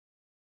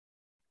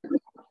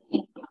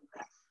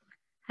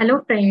Hello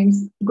friends,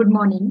 good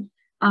morning.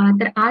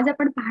 तर आज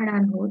आपण पाहणार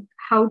आहोत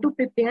how to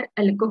prepare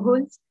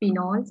alcohols,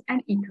 phenols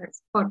and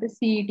ethers for the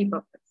CET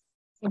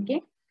purpose. Okay,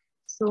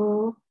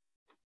 सो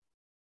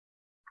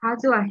हा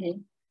जो आहे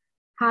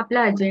हा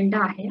आपला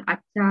अजेंडा आहे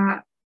आजच्या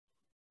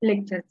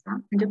लेक्चरचा.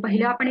 म्हणजे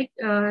पहिलं आपण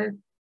एक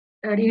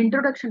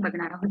इंट्रोडक्शन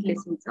बघणार आहोत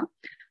लेसनचं.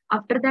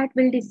 After that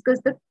will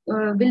discuss the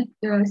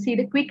will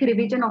see the quick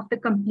revision of the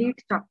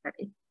complete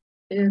chapter.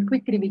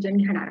 Quick revision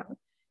घेणार आहोत.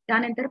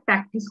 त्यानंतर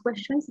practice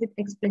questions with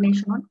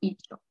explanation on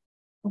each topic.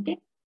 Okay,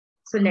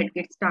 so let's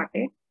get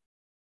started.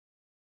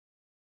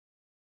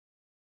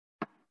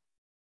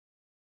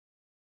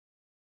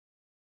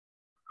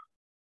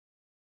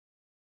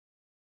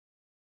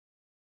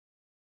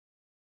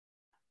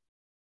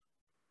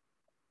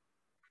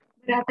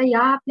 तर आता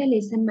या आपल्या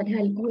लेसन मध्ये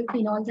अल्कोहोल,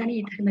 फिनॉल्स आणि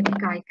ether मध्ये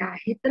काय काय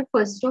आहे तर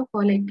फर्स्ट ऑफ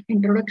ऑल एक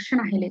इंट्रोडक्शन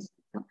आहे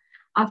लेसनचं.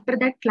 आफ्टर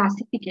दॅट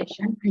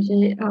क्लासिफिकेशन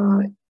म्हणजे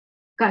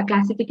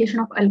classification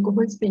of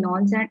alcohols,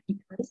 phenols and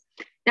ethers.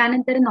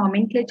 त्यानंतर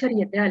नॉमेनक्लेचर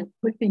येते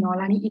अल्कोहोल, फिनॉल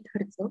आणि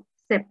इथरचं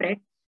separate.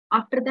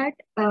 After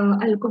that,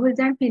 alcohols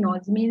and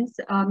phenols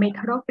means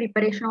method of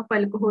preparation of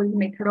alcohols,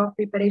 method of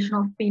preparation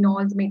of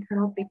phenols,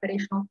 method of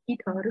preparation of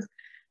ethers,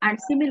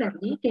 and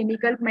similarly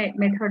chemical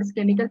methods,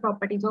 chemical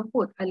properties of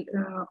both.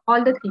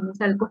 All the three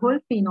means alcohol,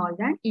 phenols,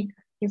 and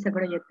ether. हे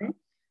सगळं येते.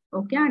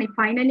 Okay, आणि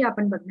finally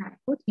आपण बघणार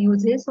आहोत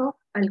uses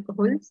of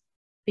alcohols,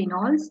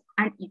 phenols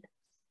and ethers.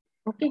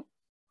 Okay,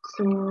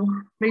 so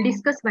will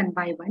discuss one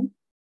by one.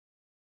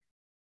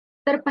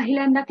 तर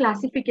पहिल्यांदा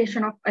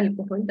classification of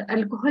alcohol. The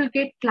alcohol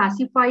gate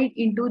classified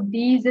into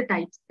these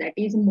types, that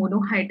is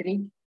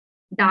monohydric,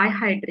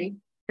 डायहायड्रिक,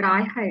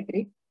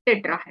 ट्रायहायड्रिक,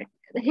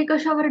 टेट्राहायड्रिक. हे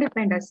कशावर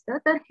depend असतं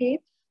तर हे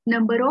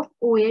number of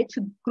OH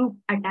group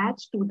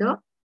attach to the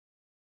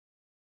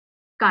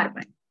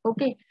carbon.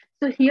 Okay,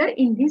 so here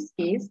in this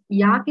case,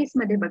 या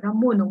केसमध्ये बघा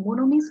mono.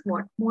 Mono means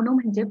what? Mono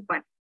म्हणजे one.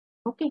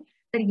 Okay,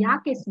 तर या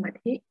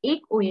केसमध्ये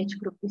एक OH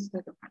ग्रुप दिसतो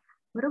तुम्हाला,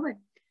 बरोबर.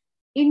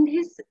 In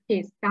this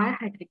case,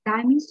 dihydric, di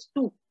means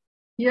two.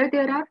 Here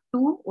there are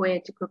two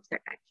OH groups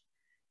attached.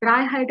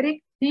 Trihydric,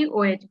 three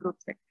OH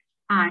groups attached.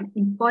 And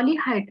in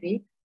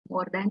polyhydric,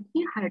 more than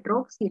three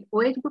hydroxyl.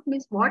 OH group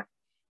means what?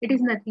 It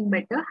is nothing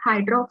but the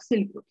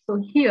hydroxyl group. So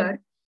here,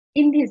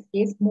 in this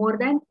case, more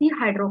than three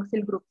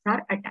hydroxyl groups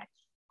are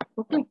attached.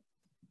 Okay.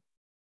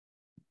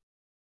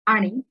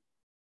 आणि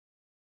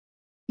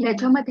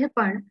याच्यामध्ये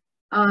पण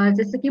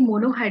जसं की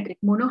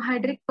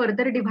monohydric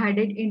further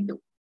divided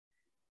into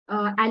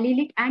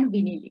ॲलिलिक and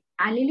विनिलिक.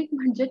 ॲलिलिक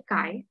म्हणजे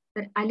काय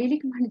तर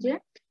ॲलिलिक म्हणजे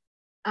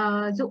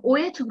जो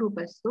OH ग्रुप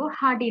असतो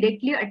हा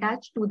directly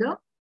attach to the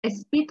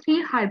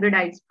sp3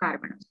 hybridise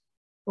carbon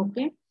असतो.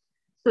 ओके,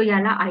 सो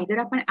याला आयदर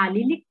आपण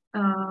ॲलिलिक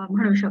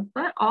म्हणू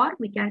शकतो or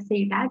we can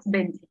say it as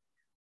benzene.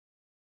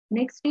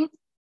 Next is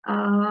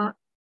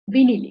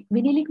विनिलिक.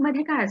 विनिलिक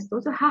मध्ये काय असतो,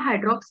 सो हा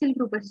हायड्रॉक्सिल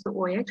ग्रुप असतो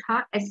OH,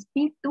 हा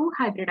sp2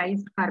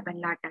 हायब्रिडाइज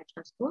कार्बनला अटॅच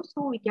असतो.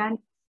 So we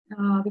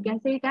can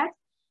say it as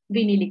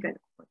विनिलिक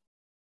alcohol.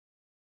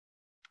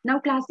 Now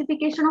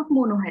classification of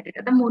monohydric.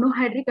 आता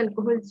मोनोहायड्रिक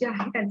अल्कोहोल जे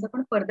आहे त्यांचं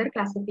पण फर्दर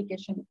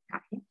क्लासिफिकेशन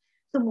आहे.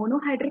 सो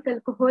monohydric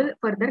alcohol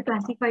further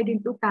classified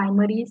into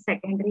primary,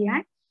 secondary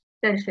and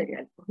tertiary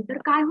alcohol. तर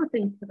काय होतं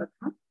इथे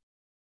बघा,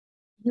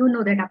 यू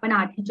नो दॅट आपण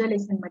आधीच्या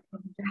लेसन मध्ये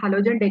म्हणजे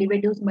हॅलोजन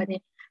डेरिव्हेटिव्ह मध्ये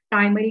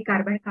प्रायमरी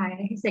कार्बन काय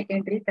आहे,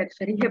 सेकंडरी,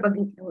 टर्शरी हे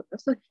बघितलं होतं.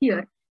 So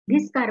here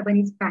this carbon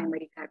is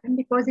primary carbon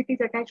because it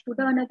is attached to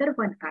the another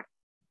one carbon.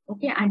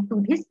 Okay, and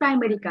to this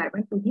primary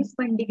carbon, to this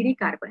 1 degree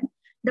carbon,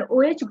 the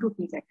OH group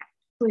is attached.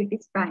 So it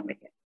is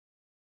primary.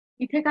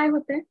 इथे काय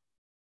होतंय,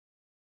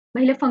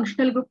 पहिले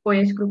functional group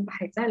OH group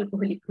पाहायचा,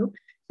 alcoholic group.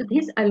 So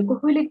this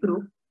alcoholic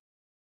group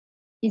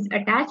is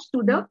attached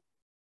to the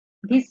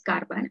this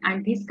carbon,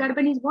 and this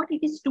carbon is what?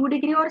 It is 2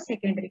 degree or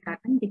secondary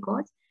carbon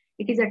because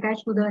it is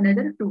attached to the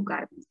another two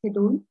carbons. हे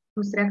दोन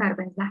दुसऱ्या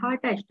कार्बनला हा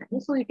attached आहे.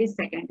 So it is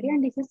secondary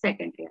and this is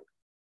secondary.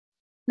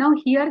 Now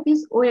here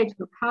this OH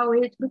group, हा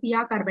OH group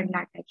या कार्बनला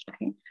attached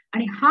आहे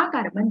आणि हा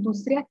carbon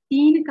दुसऱ्या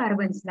 3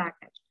 कार्बन्सला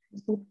अटॅच्ड आहे.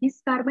 So this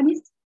carbon is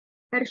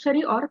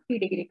tertiary or 3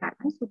 degree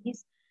carbon. So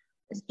this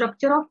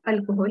structure of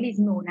alcohol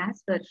is known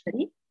as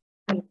tertiary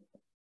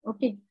alcohol.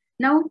 Okay.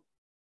 Now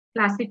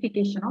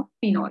classification of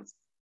phenols.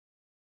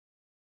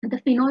 The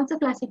phenolचं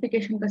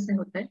classification कसं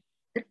होतंय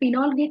तर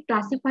phenol get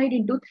classified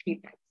into 3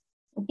 types.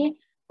 Okay,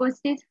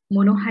 first is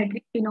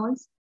monohydric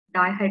phenols,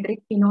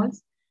 dihydric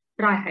phenols,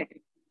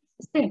 trihydric.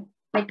 Same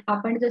like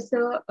आपण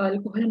जसं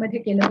alcohol मध्ये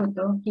केलं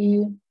होतं की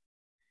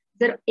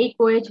जर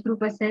एक OH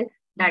ग्रुप असेल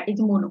that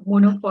is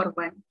mono for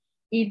one.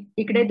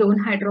 इकडे 2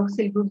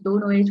 हायड्रॉक्सिल ग्रुप,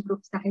 2 OH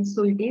ग्रुप्स आहेत.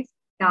 So it is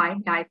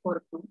dye for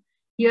 2.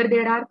 Here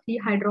there are 3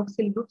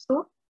 hydroxyl group,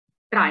 so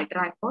try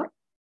for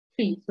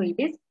 3. So it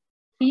is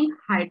 3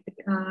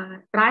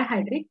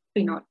 trihydric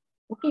phenol.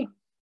 Okay,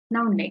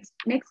 now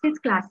next is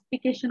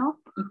classification of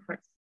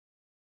ethers.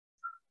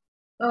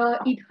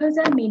 Ethers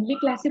are mainly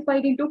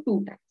classified into 2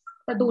 types.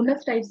 तर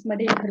दोनच types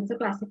मध्ये इथरचं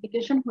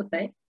classification होत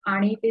आहे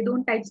आणि ते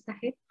 2 types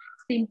आहेत,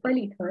 simple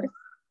ethers,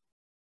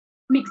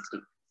 mixed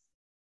ethers.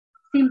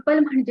 Simple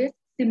म्हणजे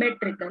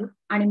symmetrical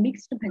आणि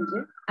मिक्स्ड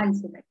म्हणजे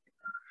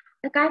अनसिमेट्रिकल.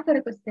 तर काय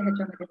फरक असते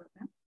ह्याच्यामध्ये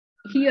बघा.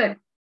 Here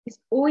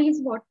O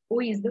is what,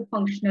 O is the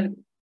functional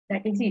group,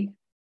 that is it.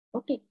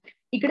 Okay,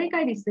 इकडे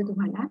काय दिसते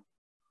तुम्हाला,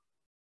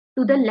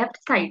 to the left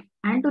side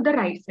and to the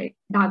right side,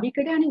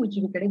 डावीकडे आणि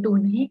उजवीकडे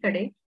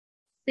दोन्हीकडे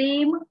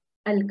सेम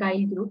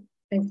अल्काइल ग्रुप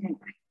प्रेझेंट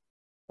आहे.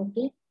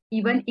 ओके,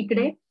 इवन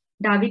इकडे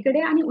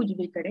डावीकडे आणि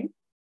उजवीकडे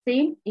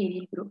same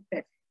aerial group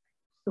present.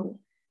 So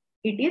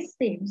it is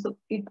same, so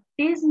it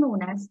is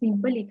known as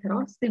simple ether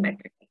or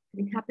symmetric.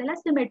 इथे आपल्याला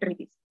सिमेट्री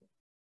दिसते.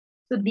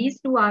 So these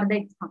two are the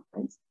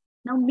examples.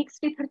 Now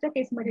mixed इथरच्या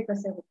केसमध्ये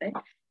कसं होत आहे,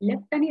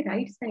 लेफ्ट आणि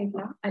राईट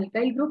साइडला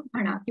अल्काइल ग्रुप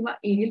म्हणा किंवा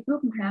एरियल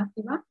ग्रुप म्हणा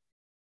किंवा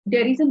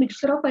there is a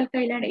mixture of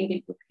alkyl and aerial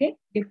group, hey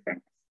different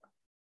असतात.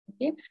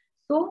 Okay,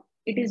 so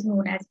it is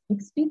known as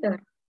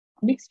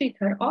mixed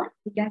ether, or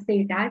we can say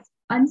it as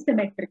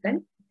unsymmetrical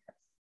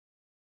ethers.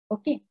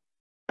 Okay,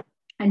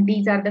 and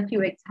these are the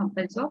few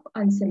examples of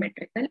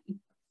unsymmetrical ethers.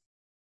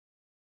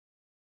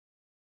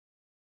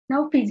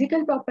 Now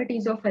physical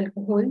properties of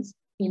alcohols,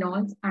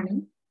 phenols and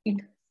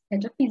ethers.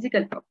 ह्याच्या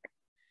physical properties.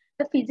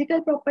 The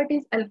physical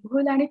properties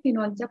alcohol आणि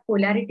फिनॉलच्या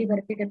polarity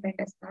वरती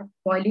depend असतात.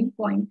 Boiling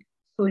point,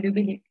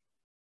 solubility.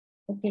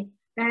 Okay,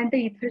 त्यानंतर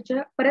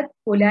इथरच्या परत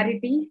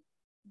polarity,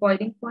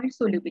 boiling point,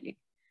 solubility.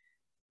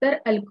 तर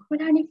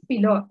alcohol आणि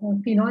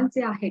phenol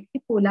जे आहेत ते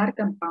पोलार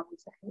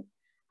कंपाऊंड्स आहेत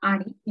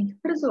आणि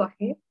इथर जो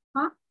आहे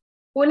हा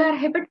पोलार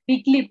आहे, बट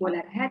वीकली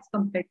पोलार आहे as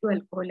compared to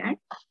alcohol and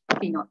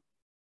phenol.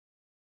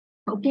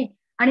 Okay,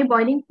 आणि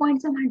बॉइलिंग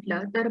पॉइंटचं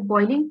म्हटलं तर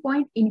boiling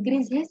point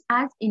increases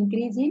as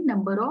increase in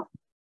number of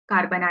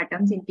carbon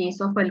atoms in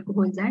case of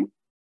alcohols and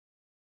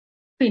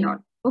phenol.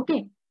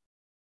 Okay,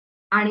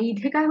 आणि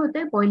इथे काय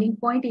होतंय, boiling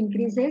point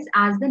increases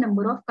as the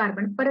number of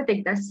carbon, परत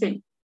एकदा same.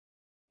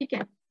 ठीक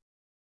आहे,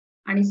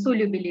 आणि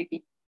solubility.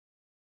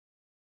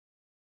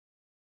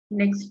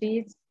 Next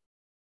is,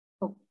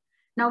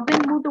 now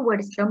we'll move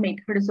towards the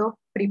methods of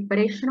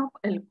preparation of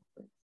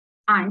alcohol,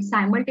 and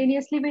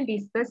simultaneously we'll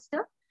discuss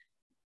the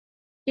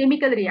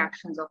chemical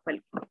reactions of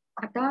alcohol.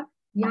 आता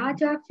या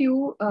ज्या few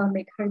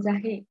methods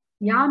आहे,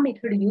 या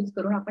मेथड यूज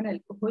करून आपण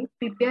अल्कोहोल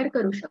प्रिपेअर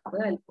करू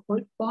शकतो,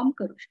 अल्कोहोल फॉर्म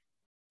करू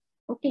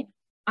शकतो. ओके,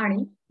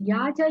 आणि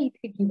या ज्या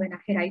इथे गिवन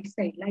आहे राईट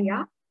साइडला,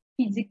 या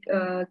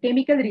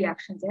केमिकल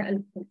रिॲक्शन्स आहे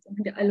अल्कोहोलचे,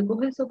 म्हणजे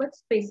अल्कोहोल सोबत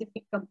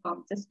स्पेसिफिक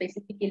कंपाऊंडचं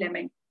स्पेसिफिक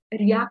इलेमेंट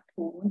रिॲक्ट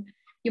होऊन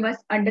किंवा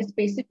अंडर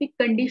स्पेसिफिक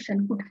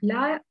कंडिशन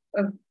कुठला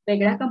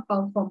वेगळा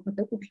कंपाऊंड फॉर्म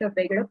होतं, कुठलं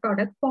वेगळं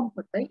प्रॉडक्ट फॉर्म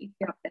होतं,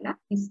 इथे आपल्याला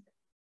दिसतं.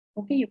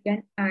 Okay, you can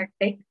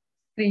take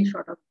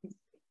screenshot of this.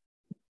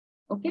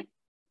 Okay,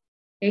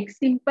 एक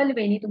सिंपल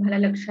वेनी तुम्हाला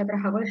लक्षात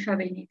राहावं अशा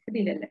वेनी इथे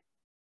दिलेलं आहे.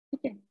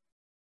 ठीक आहे,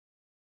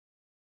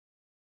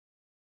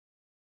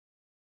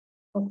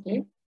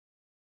 okay.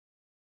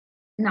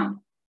 Now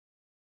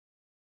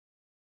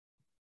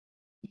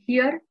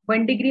here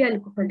 1 degree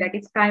alcohol, that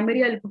is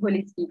primary alcohol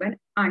is given,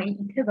 आणि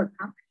इथे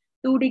बघा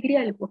 2 degree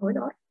alcohol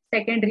or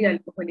secondary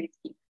alcohol is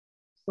given.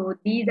 So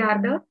these are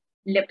the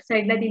left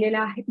side ला दिलेला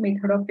आहेत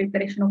method of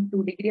preparation of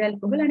 2 degree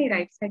alcohol, आणि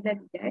right side ला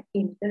दिले आहेत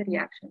chemical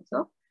reactions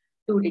of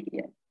 2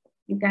 degree alcohol.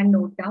 You can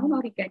note down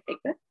or you can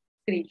take a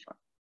screenshot.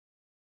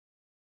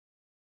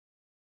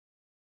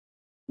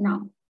 Now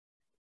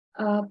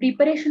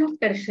preparation of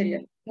tertiary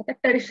alcohol. आता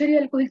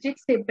tertiary alcohol ची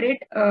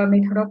separate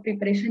method of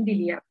preparation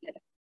दिली आहे आपल्याला.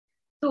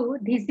 So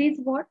this is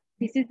what,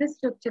 this is the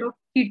structure of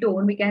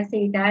ketone, we can say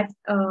it as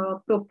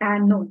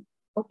propanol.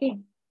 Okay,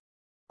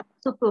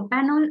 so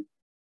propanol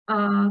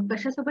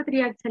कशासोबत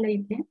react झालं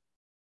इथे,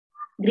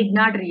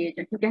 Grignard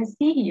reagent. You can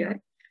see here,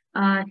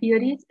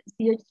 here is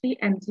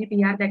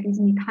CH3MgBr, that is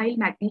methyl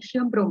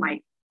magnesium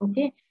bromide.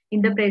 Okay,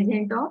 in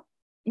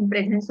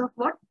presence of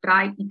what,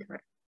 dry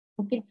ether.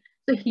 Okay,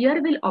 so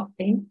here we'll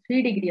obtain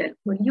 3 degree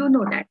alcohol. You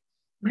know that.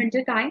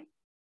 म्हणजे काय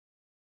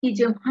की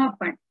जेव्हा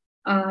आपण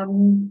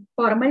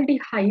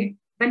formaldehyde,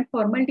 when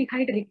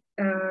formaldehyde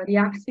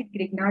reacts with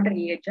Grignard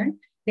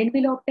reagent, then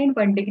we'll obtain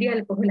 1 degree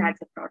alcohol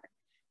as a product.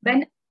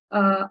 When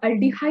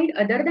aldehyde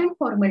other than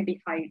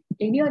formaldehyde,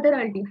 any other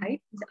aldehyde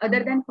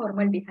other than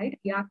formaldehyde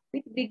reacts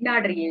with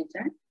Grignard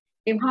reagent,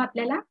 तेव्हा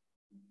आपल्याला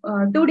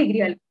 2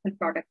 degree alcohol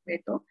product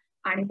मिळतो.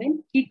 आणि when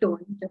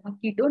ketone, जेव्हा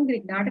ketone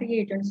Grignard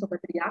reagent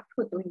सोबत react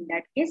होतो, in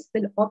that case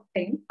will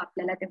obtain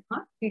आपल्याला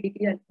तेव्हा 3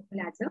 degree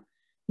alcohol as a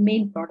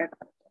main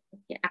product.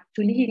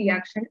 Actually he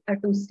reaction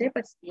 2 step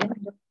असते,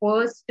 म्हणजे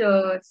फर्स्ट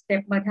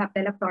स्टेप मध्ये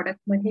आपल्याला प्रॉडक्ट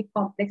मध्ये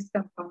कॉम्प्लेक्स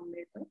कंपाऊंड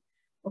मिळतो.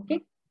 Okay,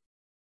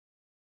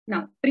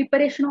 now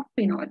preparation of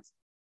phenols.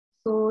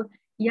 सो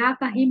या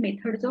काही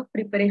methods of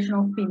preparation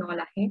of phenol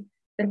आहे.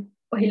 तर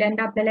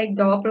पहिल्यांदा आपल्याला एक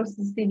डॉ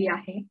प्रोसेस दिली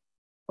आहे.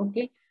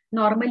 ओके,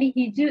 नॉर्मली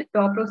ही जी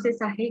डॉ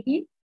प्रोसेस आहे ही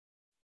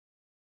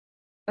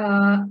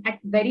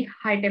ऍट व्हेरी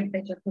हाय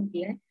टेम्परेचर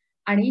होती आहे,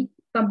 आणि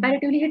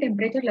कंपॅरेटिव्हली हे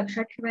टेम्परेचर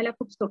लक्षात ठेवायला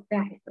खूप सोपे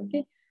आहेत.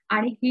 ओके,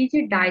 आणि ही जी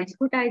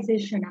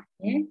डायझोटायझेशन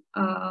आहे,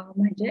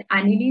 म्हणजे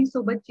ॲनिलीन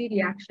सोबत जी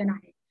रिॲक्शन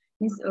आहे,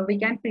 means we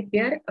can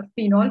prepare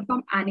phenol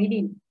from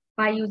ॲनिलीन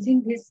by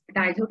using this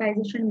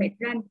डायझोटायझेशन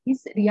method, and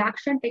this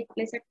reaction take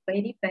place at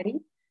very very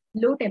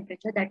low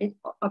temperature, that is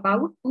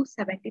about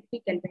 273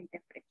 kelvin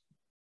temperature.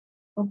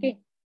 Okay,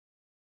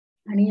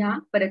 आणि या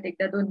परत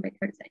एकदा 2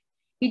 मेथड्स आहेत.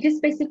 ही जी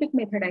स्पेसिफिक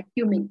मेथड आहे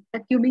क्युमिन,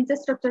 त्या क्युमिनचं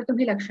structure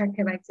तुम्ही लक्षात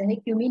ठेवायचं आहे.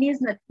 Cumin is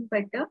nothing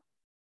but the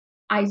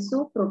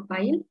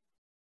isopropyl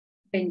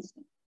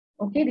benzene.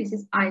 Okay, this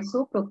is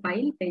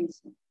isopropyl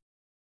benzene.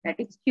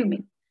 That is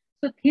cumin.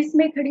 So this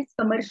method is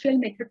commercial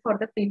method for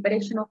the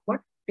preparation of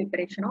what?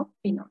 Preparation of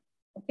phenol.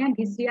 Okay, and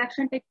this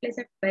reaction takes place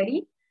at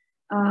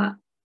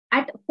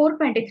at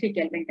 423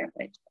 Kelvin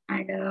temperature.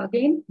 And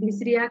again,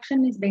 this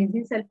reaction is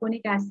benzene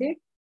sulfonic acid.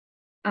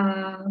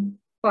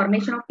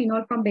 Formation of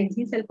phenol from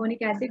benzene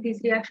sulfonic acid.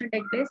 This reaction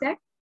takes place at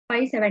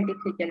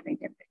 573 Kelvin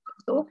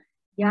temperature. So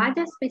या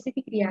ज्या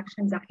specific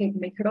reactions आहेत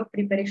method of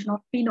preparation of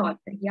phenol,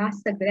 तर या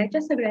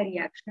सगळ्याच्या सगळ्या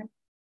reaction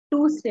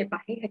 2 step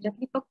आहे.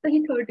 ह्याच्यातली फक्त ही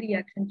third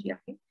reaction जी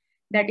आहे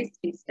that is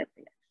 3 step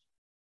reaction.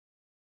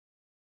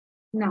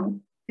 Now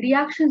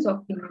reactions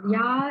of phenol,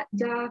 या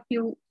ज्या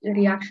फ्यू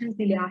रिॲक्शन्स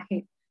दिल्या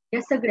आहेत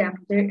या सगळ्या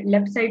म्हणजे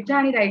लेफ्ट साइडच्या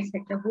आणि right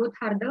साइडच्या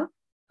both are the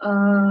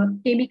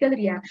chemical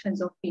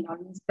reactions of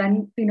phenol. When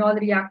phenol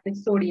reacts with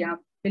sodium,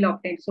 will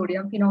obtain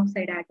sodium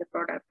phenoxide as a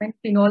product. When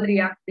phenol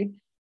reacts with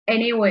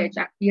NaOH,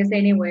 aqueous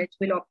NaOH,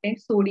 will obtain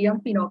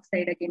sodium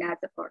phenoxide again as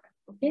a product.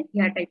 Okay,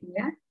 या type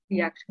या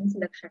reactions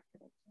लक्षात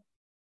ठेवायचे.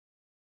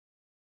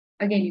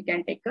 Again, you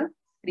can take a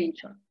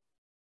screenshot.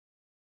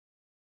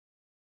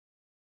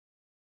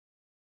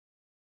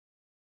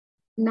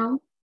 Now,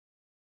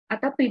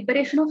 आता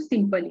preparation of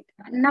simple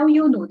ether. Now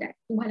you know that,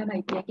 तुम्हाला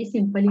माहिती आहे की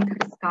simple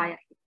ethers काय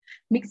आहे,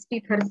 मिक्स्ड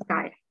इथर्स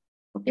काय आहे.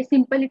 ओके,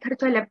 सिंपल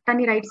इथरच्या लेफ्ट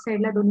आणि राईट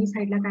साइडला दोन्ही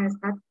साइडला काय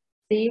असतात,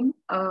 सेम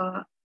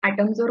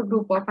ॲटम्स और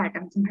ग्रुप ऑफ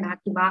ॲटम्स म्हणा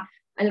किंवा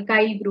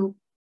अल्काइल ग्रुप,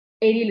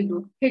 एरिल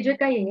ग्रुप, हे जे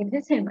काही आहे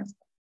ते सेम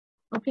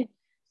असतात. Okay,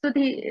 so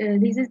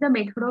this is the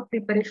method of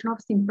preparation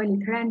of simple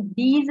ether, and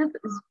these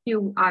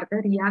few are the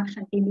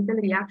chemical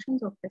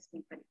reactions of the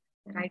simple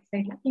ether. Right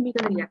side la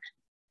chemical reaction,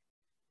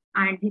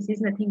 and this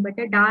is nothing but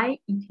a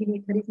diethyl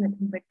ether is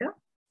nothing but a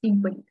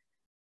simple ether.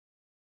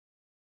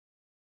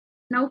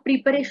 Now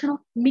preparation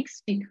of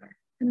mixed ether.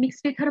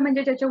 Mixed ether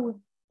म्हणजे ज्याच्या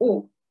O,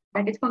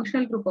 that is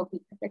functional group of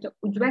ether, त्याच्या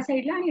उजव्या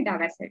साइडला आणि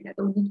डाव्या साइडला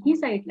दोन्ही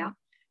साइडला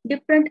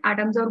different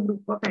atoms or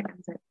group of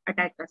atoms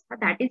attached असतात,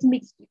 that is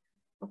mixed ether.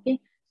 Okay,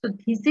 so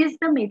this is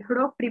the method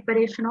of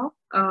preparation of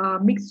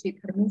mixed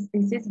ether. Means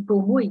this is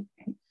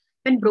bromoethane.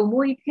 When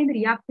bromoethane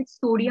reacts with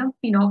sodium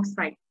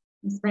phenoxide,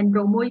 means when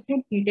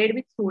bromoethane heated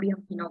with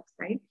sodium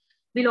phenoxide,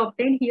 will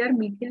obtain here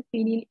methyl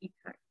phenyl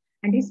ether.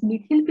 And this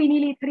methyl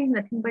phenyl ether is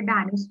nothing but the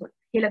anisole.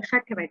 हे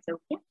लक्षात ठेवायचं.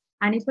 Okay,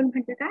 anisole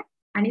म्हणजे काय?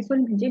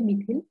 Anisole म्हणजे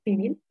methyl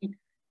phenyl ether.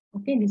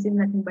 Okay, this is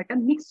nothing but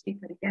a mixed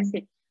ether. इथे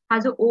असेल हा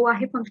जो O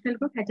आहे फंक्शनल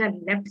ग्रुप, ह्याच्या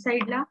लेफ्ट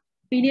साइडला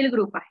फिनिल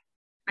ग्रुप आहे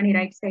आणि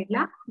राइट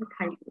साइडला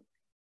methyl group.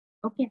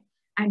 Okay,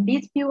 and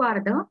these few are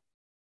the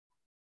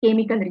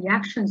chemical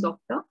reactions of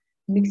the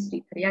mixed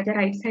ether. या ज्या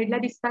राइट साइडला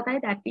दिसतात आहे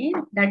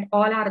that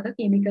all are the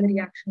chemical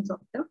reactions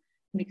of the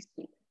mixed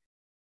ether.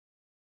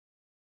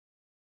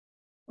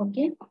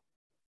 Okay,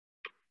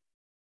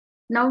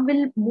 now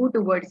we'll move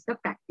towards the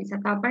practice.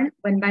 आता आपण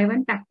one by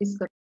one practice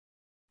करतो.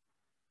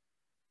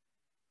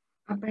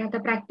 आपण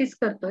आता प्रॅक्टिस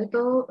करतोय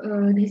तो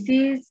this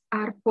is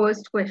our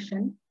first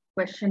question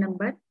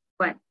number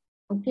 1.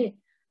 Okay,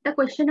 आता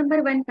क्वेश्चन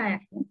नंबर 1 काय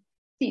आहे,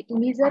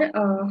 तुम्ही जर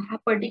हा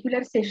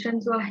पर्टिक्युलर सेशन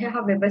जो आहे हा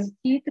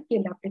व्यवस्थित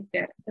केला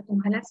प्रिपेअर, तर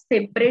तुम्हाला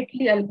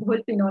सेपरेटली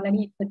अल्कोहोल, फिनॉल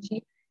आणि इथरची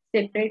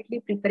सेपरेटली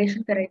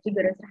प्रिपरेशन करायची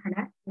गरज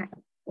राहणार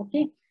नाही.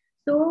 ओके,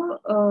 सो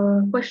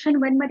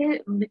क्वेश्चन 1 मध्ये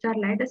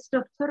विचारलाय the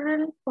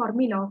structural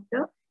formula of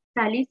the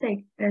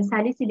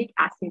salicylic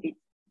acid is.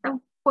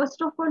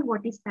 First of all,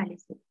 what is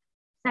salicylic?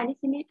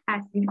 Salicylic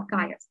acid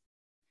काय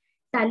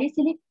असतं?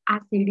 Salicylic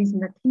acid is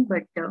nothing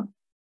but the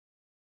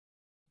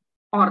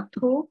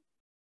ortho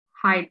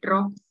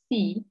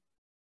hydroxy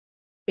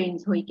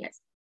बेन्झोइक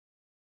acid.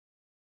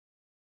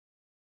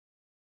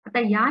 आता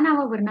या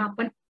नावावरून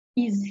आपण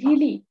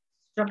इझिली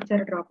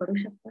स्ट्रक्चर ड्रॉ करू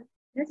शकतो.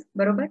 Yes,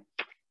 बरोबर.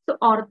 सो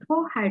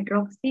ऑर्थो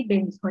हायड्रॉक्सी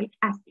बेन्झोइक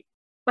ऍसिड.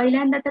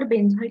 पहिल्यांदा तर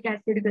बेन्झोइक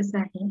ऍसिड कसं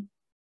आहे,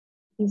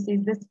 this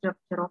is the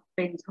structure of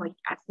बेन्झोइक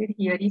acid.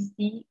 Here is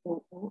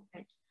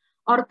COOH.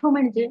 Ortho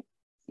म्हणजे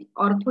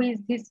ortho is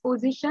this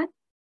position,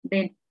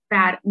 then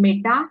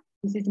Meta,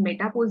 this is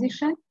Meta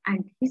position,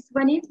 and this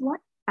one is what,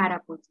 para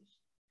position.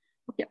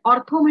 Okay,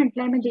 ortho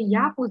म्हटलंय म्हणजे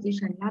या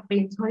पोझिशनला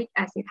बेन्झोइक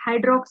acid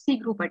hydroxy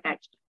group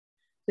attached.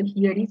 So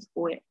here is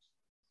OH.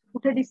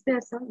 कुठे दिसते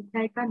असं? इथे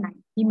आहे का? नाही.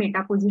 ही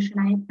मेटा पोझिशन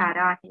आहे,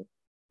 पॅरा आहे,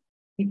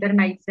 इतर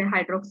नाहीच आहे,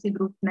 हायड्रॉक्सी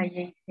ग्रुप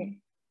नाहीये इथे.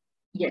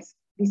 Yes,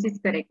 this is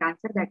correct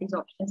answer, that is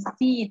option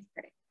C is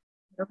correct.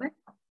 बरोबर.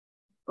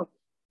 ओके,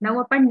 नाउ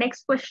आपण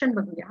नेक्स्ट क्वेश्चन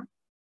बघूया.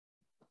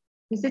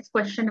 This is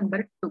question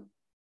number 2.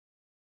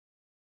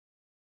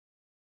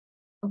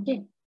 Okay,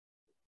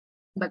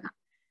 बघा.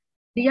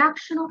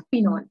 Reaction of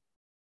phenol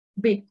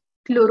with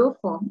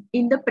chloroform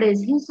in the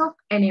presence of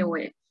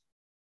NaOH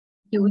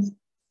gives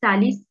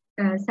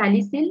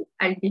salicyl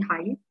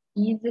aldehyde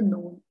is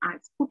known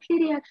as. कुठली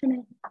reaction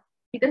आहे?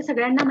 ही तर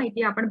सगळ्यांना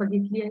माहिती आहे, आपण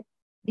बघितली आहे.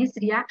 This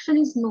reaction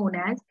is known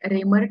as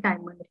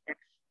रेमर-टायमन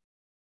reaction.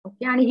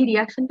 Okay, आणि ही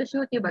रिएक्शन कशी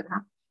होती बघा.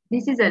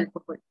 This is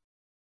alcohol,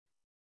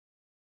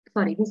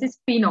 sorry, this is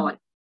phenol,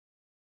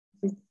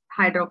 this is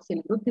hydroxyl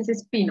group, this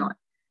is phenol.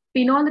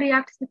 Phenol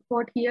reacts with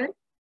what here?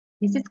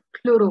 This is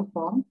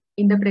chloroform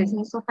in the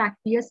presence of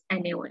aqueous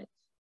NaOH.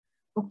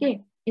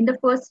 Okay. In the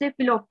first step,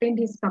 we'll obtain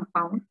this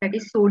compound, that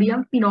is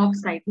sodium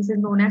phenoxide. This is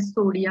known as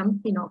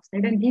sodium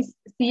phenoxide, and this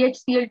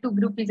CHCl2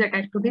 group is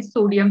attached to this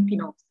sodium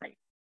phenoxide.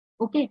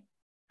 Okay.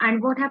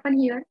 And what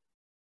happened here?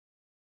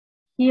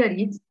 Here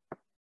is,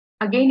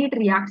 again it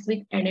reacts with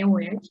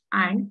NaOH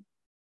and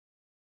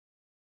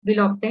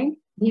will obtain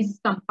this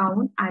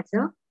compound as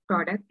a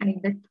product. And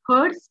in the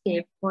third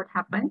step, what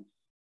happened?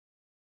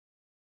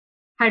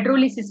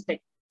 Hydrolysis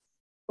takes.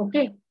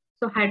 Okay.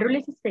 So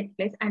hydrolysis takes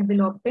place and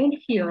will obtain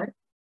here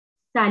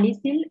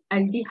salicyl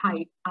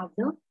aldehyde as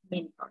a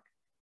main product.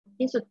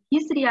 Okay, so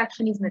this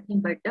reaction is nothing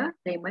but the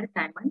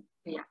Raymer-Tiemann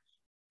reaction.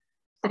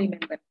 So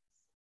remember,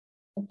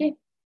 okay,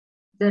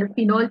 जर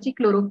फिनॉलची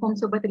chloroform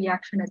सोबत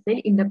reaction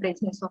असेल in the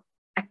presence of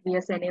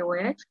aqueous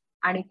NaOH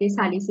आणि ते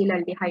सॅलिसिल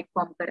aldehyde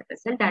form करत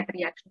असेल, that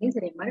reaction is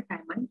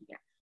Raymer-Tiemann reaction.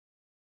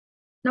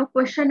 Now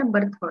question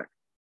number 3.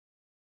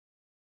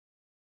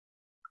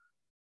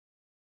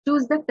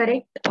 Choose the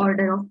correct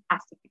order of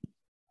acidity.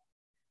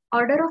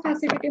 Order of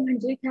acidity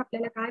म्हणजे इथे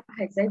आपल्याला काय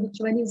पाहायचंय,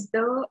 विच वन इज द,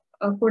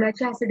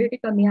 कोणाची ऍसिडिटी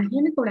कमी आहे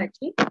आणि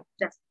कोणाची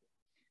जास्त.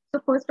 सो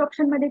फर्स्ट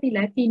ऑप्शन मध्ये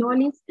दिलाय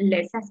phenol is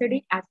less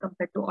acidic as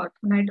compare to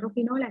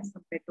ऑर्थोनायट्रोफिनॉल, as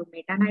compare to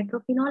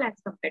मेटानायट्रोफिनॉल,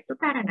 as compare to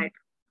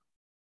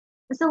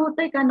पॅरानायट्रोफिनॉल. असं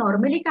होतंय का?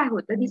 नॉर्मली काय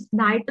होतं, दिस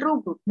नायट्रो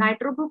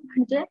ग्रुप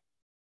म्हणजे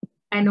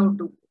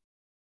NO2.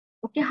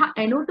 ओके, हा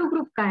NO2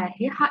 ग्रुप काय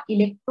आहे? हा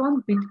इलेक्ट्रॉन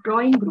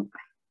विथड्रॉइंग ग्रुप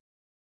आहे.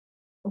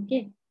 ओके,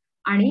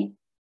 आणि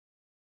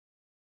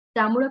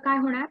त्यामुळे काय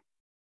होणार?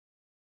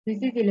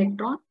 This is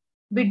electron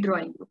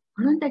withdrawing group,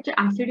 म्हणून त्याची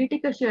ऍसिडिटी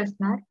कशी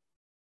असणार?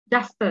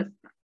 जास्त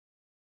असणार.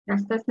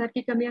 जास्त असणार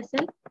की कमी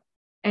असेल?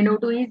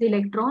 NO2 is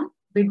electron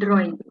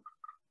withdrawing group,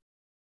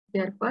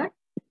 therefore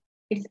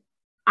its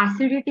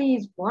acidity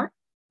is what?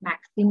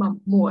 Maximum,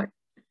 more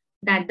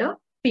than the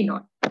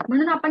phenol.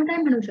 म्हणून आपण काय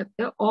म्हणू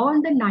शकतो?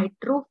 all the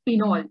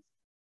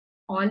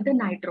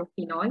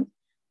nitrophenols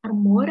are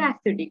more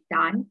acidic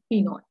than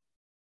phenol,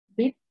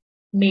 with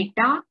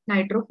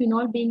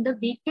meta-nitrophenol being the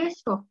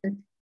weakest of the.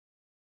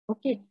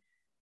 Okay,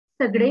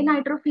 सगळे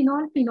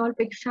नायट्रोफिनॉल phenol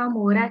पेक्षा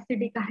मोर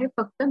acidic आहे,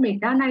 फक्त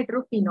Meta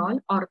नायट्रोफिनॉल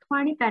ortho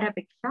आणि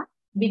पॅरापेक्षा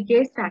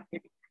विकेस्ट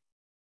ऍसिडिक आहे.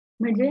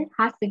 म्हणजे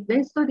हा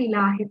सिक्वेन्स जो दिला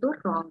आहे तो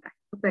रॉंग आहे,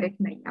 तो करेक्ट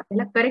नाही.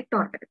 आपल्याला correct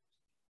order.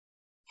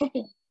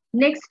 Okay,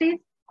 next is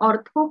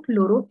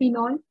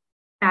ऑर्थोक्लोरोफिनॉल,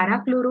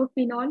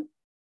 पॅराक्लोरोफिनॉल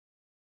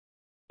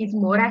is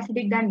more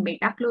acidic than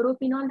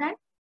metachlorophenol than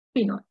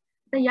phenol.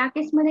 तर या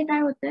केसमध्ये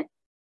काय होतंय?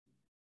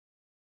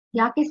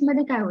 या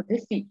केसमध्ये काय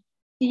होतंय?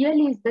 Cl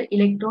is the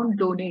electron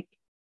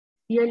donating.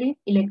 Cl is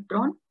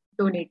electron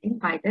donating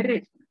by the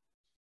resonance.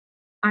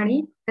 आणि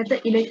त्याचा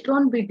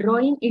इलेक्ट्रॉन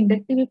विड्रॉइंग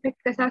इंडक्टिव्ह इफेक्ट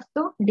कसा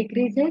असतो?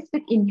 Decreases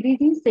with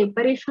increasing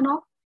separation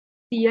of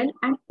Cl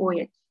and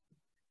OH.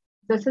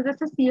 जसं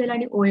जसं Cl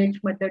आणि OH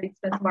मध्ये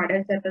डिस्टन्स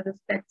वाढत जातं,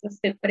 जसं त्याचं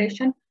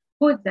सेपरेशन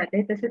होत जाते,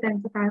 तसं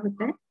त्यांचं काय होत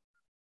आहे?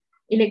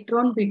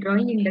 Electron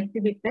withdrawing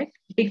inductive effect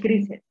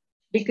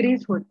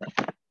decrease होतं.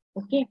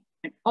 Okay,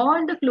 all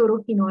the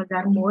क्लोरोफिनॉल्स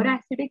are more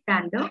acidic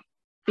than the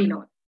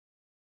phenol.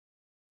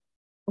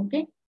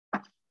 Okay,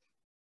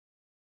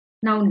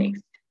 now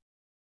next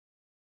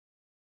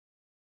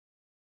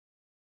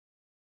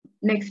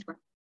one.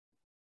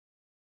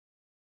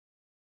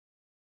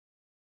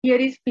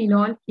 Here is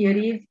phenol, here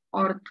is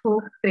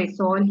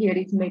orthocresol, here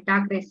is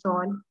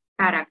metacresol,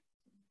 parac.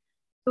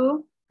 So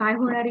काय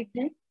होणार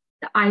इथे?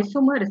 The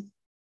isomers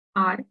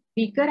are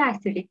weaker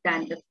acidic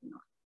than the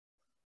phenol.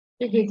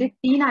 हे जे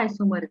 3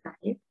 आयसोमर्स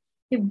आहेत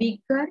ते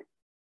weaker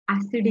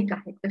acidic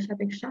आहेत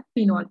कशापेक्षा?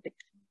 Phenol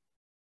पेक्षा.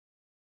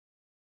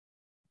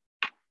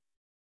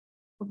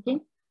 Okay,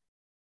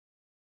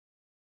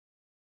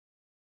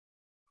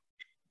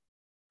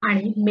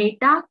 आणि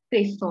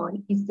metacresol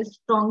is the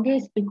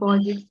strongest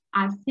because its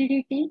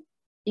acidity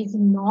is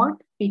not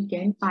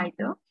weakened by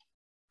the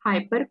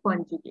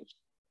hyperconjugation.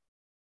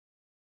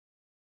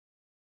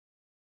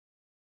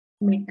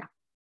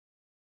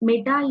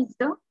 Meta is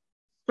the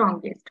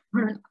strongest,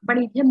 म्हणून पण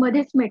इथे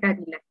मध्येच मेटा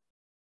दिलाय.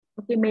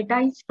 Okay, Meta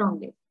is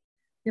strongest.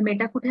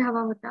 Meta कुठे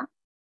हवा होता?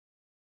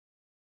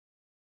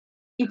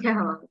 इथे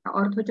हवा होता,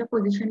 ऑर्थोच्या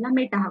पोझिशनला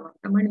मेटा हवा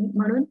होता,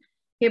 म्हणून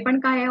हे पण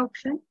काय आहे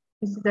option?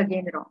 This is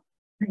again wrong.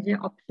 म्हणजे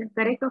option,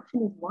 correct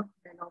option is what?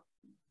 Then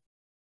option.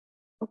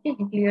 Okay,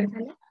 hey clear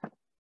झालं.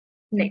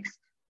 Next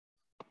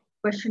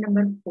question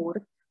number 4.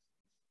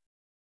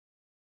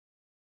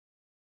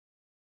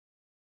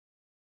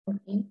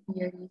 Okay,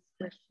 here is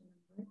question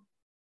number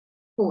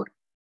 4.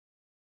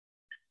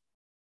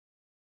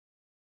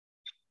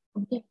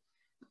 Okay,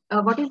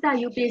 what is the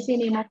IUPAC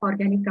name of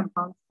organic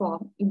compound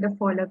formed in the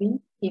following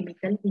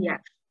chemical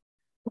reaction?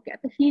 Okay,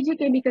 आता ही जी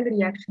chemical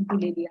reaction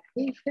दिलेली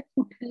आहे, इथे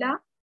कुठला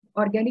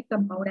organic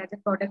compound as a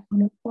product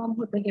म्हणून form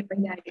होतं हे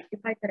पहिले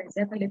identify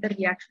करायचं आहे. पहिले तर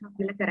रिएक्शन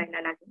आपल्याला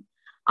करायला लागेल.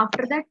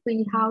 After that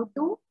we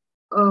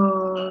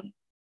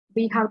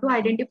have to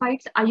identify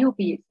it's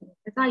IUPAC.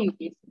 त्याचा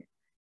IUPAC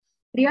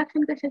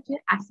रिएक्शन कशाची?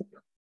 ऍसिड.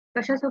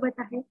 कशासोबत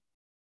आहे?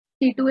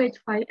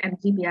 C2H5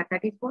 MgBr,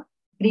 that is what?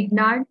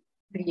 Grignard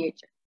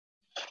reagent.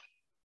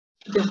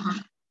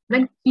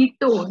 when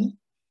ketone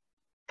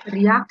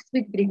reacts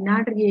with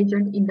Grignard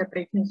reagent in the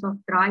presence of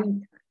dry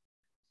ether.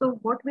 So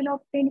what will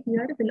obtain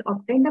here? Will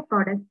obtain the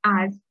product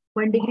as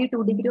 1 degree,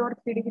 2 degree or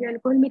 3 degree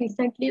alcohol. Me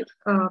recently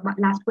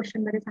last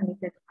question मध्ये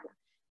सांगितले तुम्हाला.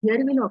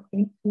 Here will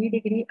obtain 3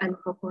 degree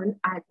alcohol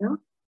as a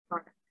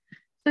product.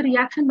 So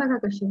reaction बघा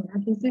कशी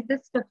होणार. This is the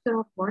structure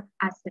of what?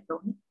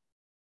 Acetone.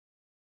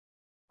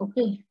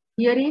 Okay.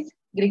 Here is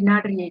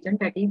Grignard reagent,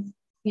 that is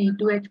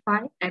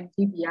C2H5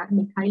 MgBr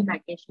methyl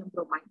magnesium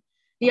bromide.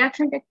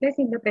 Reaction takes place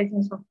in the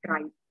presence of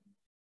dry.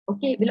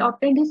 Okay, we'll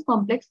obtain this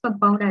complex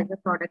compound as a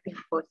product in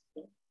first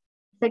step.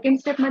 Second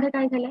step मध्ये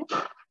काय झालंय?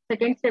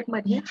 Second step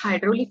मध्ये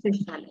hydrolysis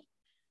झालंय.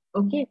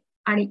 Okay,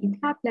 आणि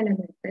इथे आपल्याला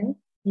मिळतंय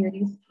here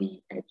is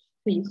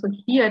CH3. So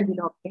here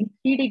we'll obtain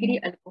 3 degree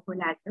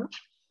alcohol as a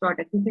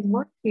product. This is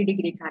what? 3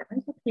 degree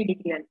carbon. So 3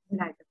 degree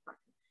alcohol as a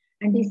product.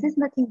 And this is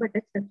nothing but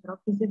a structure of,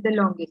 this is the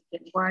longest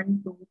chain.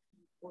 1, 2,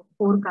 3,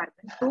 4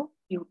 carbon. So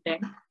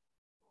butane.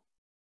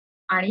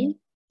 आणि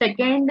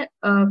second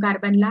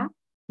carbon La,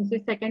 this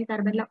is second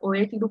carbon La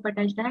OH group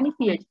attached आहे आणि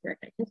CH3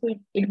 attached. So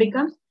it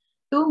becomes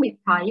 2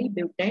 methyl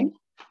butane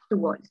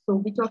 2-ol. So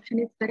which option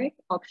is correct?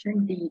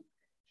 Option D.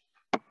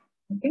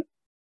 Okay.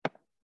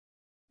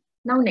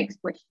 Now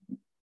next question.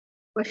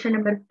 Question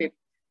number 5.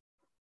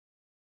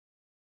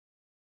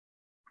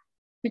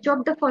 Which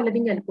of the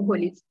following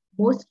alcohol is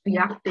most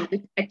reactive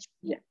with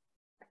HCl?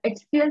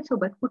 HCl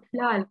सोबत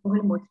कुठला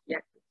alcohol most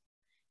reactive?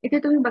 इथे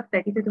तुम्ही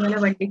बघताय की तुम्हाला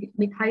 1 degree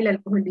methyl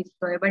alcohol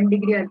दिसतोय, 1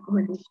 degree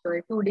alcohol दिसतोय,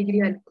 2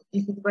 degree alcohol,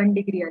 this is 1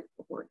 degree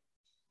alcohol,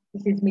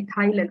 this is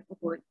methyl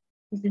alcohol,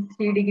 this is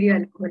 3 degree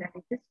alcohol, and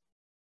this is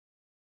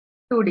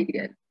 2 degree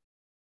alcohol.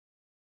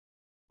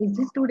 Is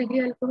this 2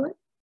 degree alcohol?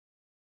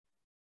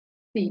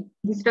 See,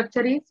 the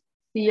structure is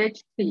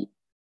CH3,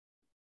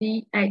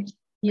 CH,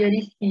 here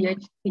is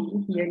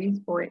CH3, here is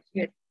OH,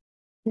 yes.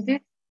 This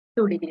is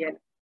 2 degree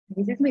alcohol,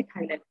 this is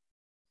methyl alcohol.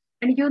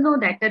 And you know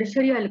that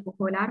tertiary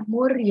alcohol are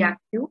more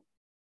reactive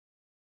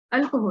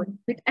alcohol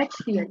with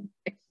HCl.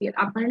 HCl,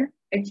 आपण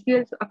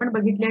HCl आपण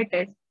बघितले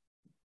test.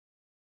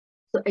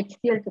 So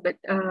HCl सोबत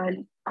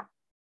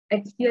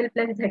HCl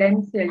plus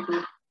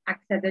ZnCl2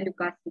 acts as a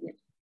Lucas-CH.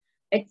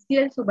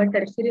 HCl सोबत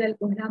tertiary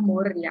alcohol are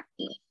more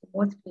reactive,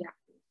 most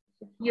reactive.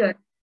 So here,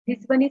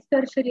 this one is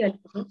tertiary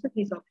alcohol, so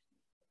this option.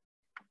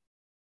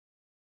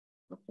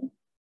 Okay.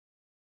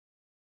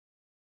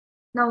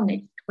 Now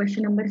next,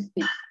 question number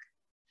 6.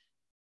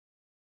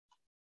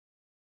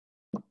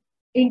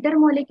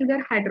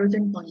 Intermolecular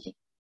hydrogen bonding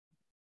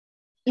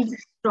is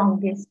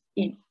strongest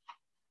in.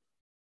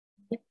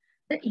 Okay.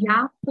 तर या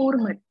 4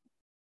 मध्ये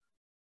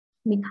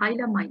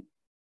मिथाइलामाइन,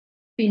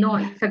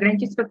 phenol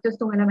सगळ्यांची structures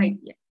तुम्हाला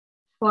माहिती आहे.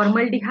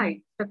 Formaldehyde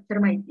structure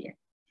माहिती आहे.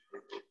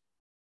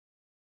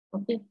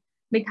 Okay,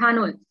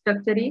 methanol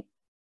structure is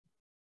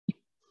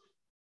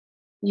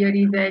here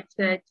is H.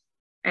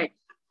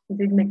 This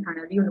is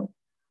methanol, you know.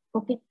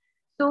 Okay,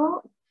 so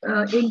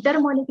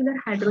intermolecular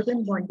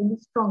hydrogen bonding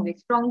is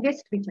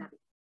strongest which आहे.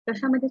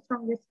 कशामध्ये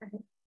स्ट्रॉंगेस्ट आहे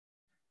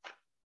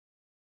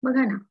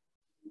बघा ना,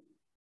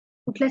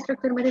 कुठल्या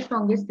स्ट्रक्चर मध्ये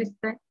स्ट्रॉंगेस्ट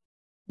दिसतंय?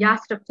 या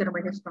स्ट्रक्चर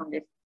मध्ये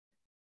strongest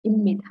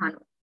in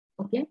methanol.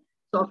 Okay,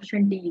 so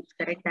option D is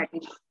correct, that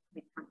is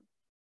methanol.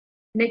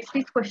 Next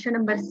is question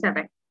number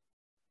 7.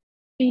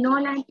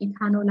 Phenol and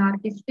ethanol are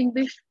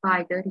distinguished by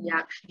the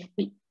reaction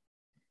B.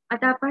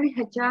 आता आपण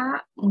ह्याच्या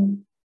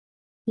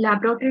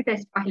लॅबोरेटरी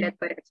टेस्ट पाहिल्यात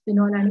बऱ्याच,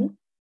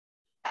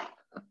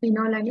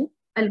 फिनॉल आणि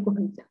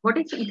अल्कोहोलचा. What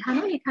is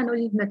ethanol? Ethanol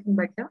is nothing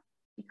but the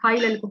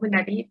ethyl alcohol,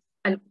 that is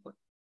alcohol.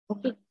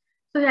 Okay,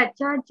 सो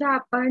ह्याच्या ज्या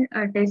आपण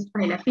test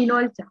पाहिल्या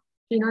फिनॉलच्या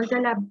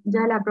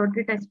ज्या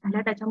लॅबोरेटरी टेस्ट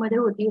पाहिल्या त्याच्यामध्ये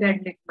होती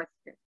red litmus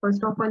test.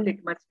 First of all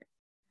litmus test.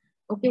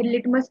 Okay,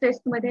 litmus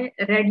test मध्ये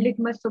रेड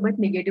लिटमस सोबत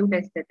निगेटिव्ह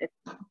टेस्ट येते.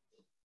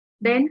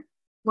 Then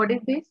what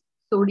is this?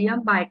 Sodium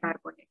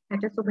bicarbonate,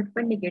 त्याच्यासोबत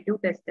पण निगेटिव्ह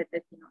टेस्ट येते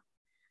phenol.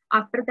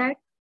 After that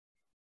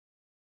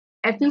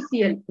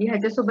FeCl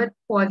ह्याच्यासोबत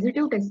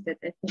positive test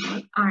येते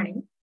फिनॉल, आणि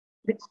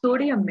with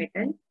sodium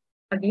metal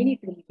again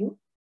it will give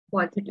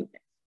positive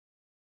test.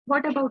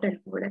 What about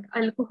alcohol?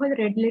 Alcohol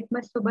red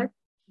litmus सोबत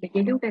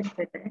negative test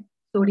येते,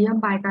 sodium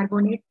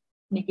bicarbonate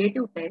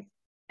negative test,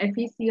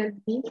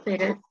 FeCl3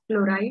 ferrous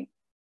chloride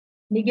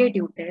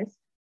negative test,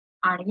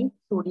 आणि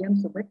sodium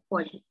सोबत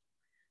positive.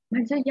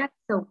 म्हणजे या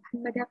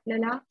चौथ्यांमध्ये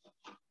आपल्याला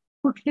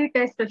कुठली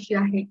टेस्ट अशी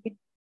आहे की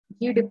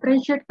जी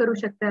डिफरन्शिएट करू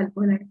शकते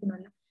अल्कोहोल आणि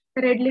फिनॉलला?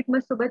 तर रेड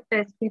लिटमस सोबत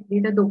टेस्ट घेतली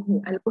तर दोघे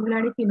अल्कोहोल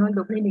आणि फिनॉल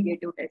दोघे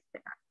निगेटिव्ह टेस्ट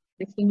देतात.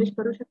 डिस्टिंग्विश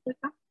करू शकते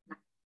का?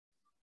 नाही.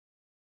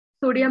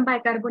 सोडियम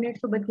बायकार्बोनेट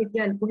सोबत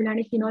घेतली अल्कोहोल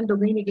आणि फिनॉल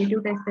दोघे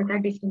निगेटिव्ह टेस्ट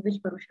देतात. डिस्टिंग्विश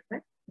करू शकत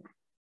नाही.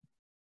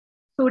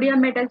 सोडियम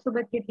मेटल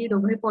सोबत घेतली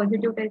दोघे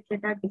पॉझिटिव्ह टेस्ट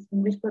देतात.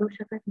 डिस्टिंग्विश करू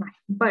शकत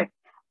नाही. बट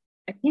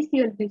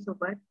FeCl3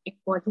 सोबत एक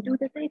पॉझिटिव्ह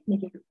देतं, एक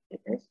निगेटिव्ह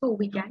देतं. So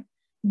we can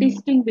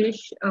distinguish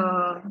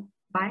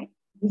by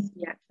this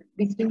reaction.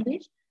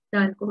 Distinguish the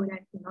alcohol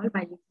and phenol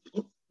by this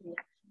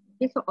reaction.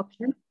 Okay, so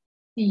option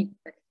C is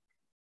correct.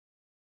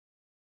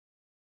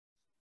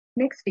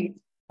 Next is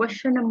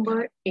question number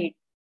 8.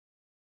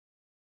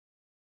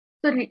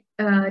 So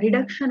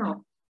reduction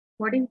of,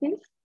 what is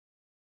this?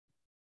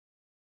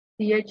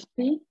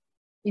 CH3.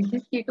 Is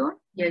this ketone?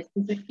 Yes,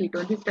 this is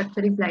ketone. The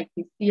structure is like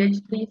this: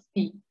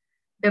 CH3C,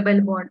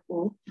 double bond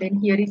O. Then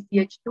here is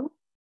CH2,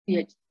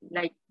 CH3,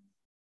 like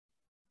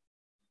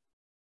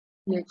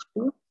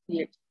CH2,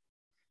 CH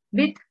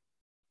with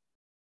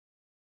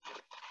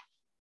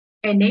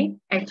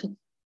NaH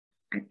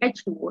and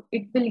H2O.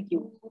 It will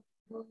give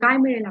काय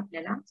मिळेल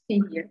आपल्याला? See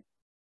here.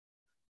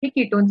 Hey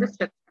कीटोनचं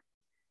structure.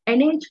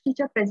 NaHT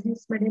च्या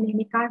presence मध्ये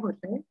नेहमी काय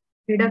होतंय?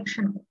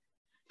 Reduction होतं.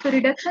 So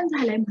reduction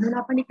झालंय म्हणून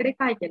आपण इकडे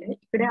काय केलंय?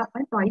 इकडे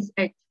आपण twice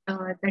H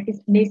that is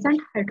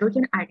नेसंट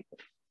hydrogen add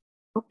केलं.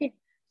 ओके,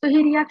 सो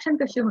ही रिएक्शन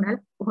कशी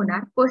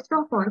होणार? फर्स्ट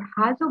ऑफ ऑल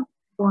हा जो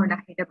बॉन्ड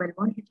आहे डबल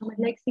बॉन्ड,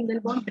 ह्याच्यामधला एक सिंगल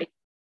बॉन्ड ब्रेक.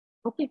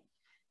 ओके,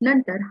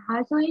 नंतर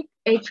हा जो एक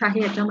H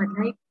आहे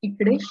याच्यामधला एक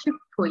इकडे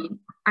शिफ्ट होईल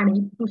आणि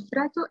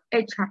दुसरा जो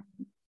H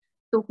आहे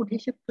तो कुठे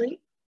शिफ्ट होईल?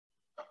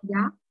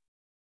 या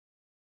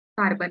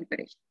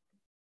कार्बनकडे.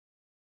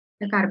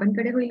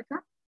 कार्बनकडे होईल का?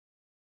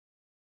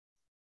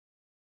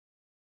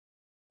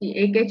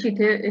 एक H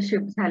इथे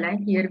शिफ्ट झालाय.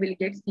 Here will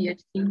get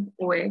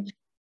CH3OH.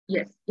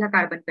 Yes, या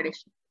कार्बनकडे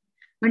शिफ्ट.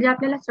 म्हणजे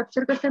आपल्याला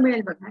स्ट्रक्चर कसं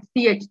मिळेल बघा?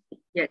 CH3.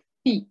 Yes,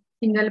 C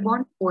single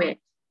bond OH.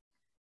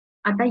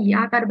 आता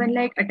या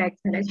कार्बनला एक अटॅच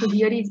झालाय. So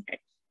here is H,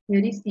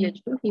 here is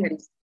CH2, here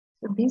is.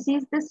 So this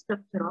is the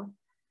structure of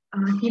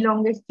he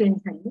longest chain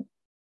झाली.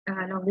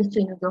 Longest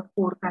chain of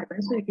 4 carbon.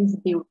 So it is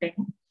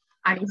butane.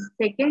 आणि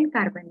second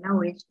कार्बनला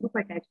OH group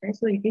attach आहे.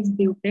 So it is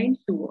butane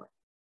 2.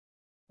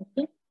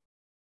 Okay,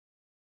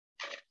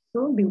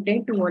 so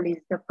butane 2 is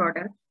the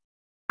product.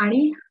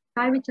 आणि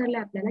काय विचारलंय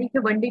आपल्याला? इथे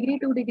 1 degree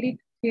 2 degree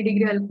 3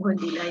 degree alcohol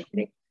दिला,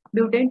 इकडे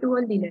butane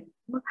 2 दिलंय.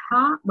 मग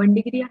हा 1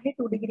 डिग्री आहे,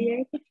 2 डिग्री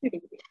आहे की 3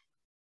 डिग्री आहे?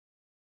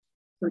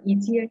 सो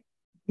इझी आहे.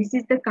 This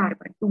is the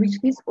carbon to which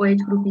this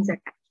OH group is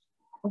attach.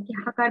 Okay,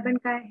 हा कार्बन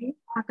काय आहे?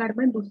 हा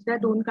कार्बन दुसऱ्या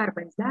 2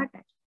 कार्बन्सला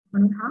अटॅच,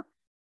 म्हणून हा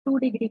 2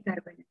 डिग्री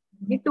कार्बन आहे.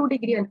 म्हणजे 2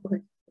 degree alcohol.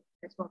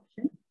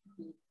 Option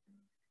B.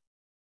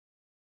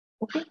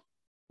 Okay,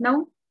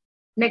 now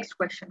next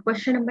question.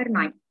 Question number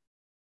 9.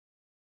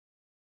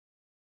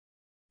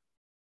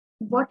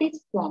 What is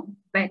formed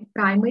when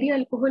primary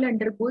alcohol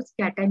undergoes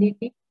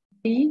catalytic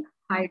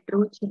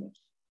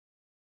dehydrogenation?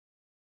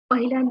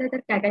 पहिल्यांदा तर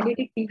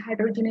कॅटॅलिटिक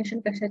डिहायड्रोजनेशन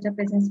कशाच्या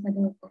प्रेझेन्स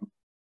मध्ये होतं?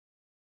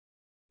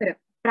 तर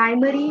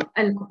प्रायमरी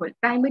अल्कोहोल.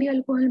 प्रायमरी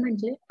अल्कोहोल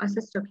म्हणजे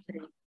असं स्ट्रक्चर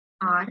आहे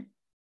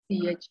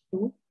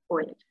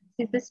RCH2OH. This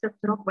is the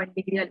structure of 1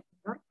 degree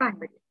alcohol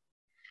primary.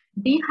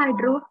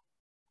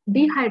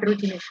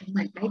 Dehydrogenation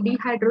म्हटलंय.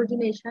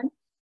 Dehydrogenation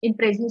in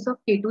presence of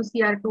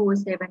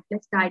K2Cr2O7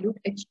 plus dilute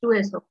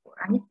H2SO4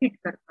 आणि हिट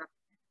करतात.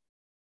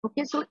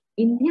 Okay, so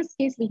in this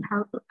case we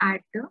have to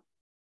add the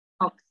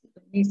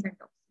oxygen, nascent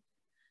oxygen.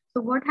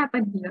 So what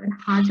happened here?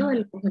 हा जो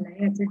alcohol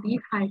आहे याचं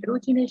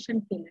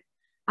dehydrogenation केलंय,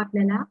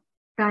 आपल्याला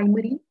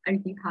primary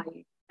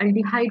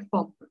aldehyde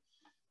form होतो.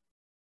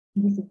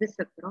 This is the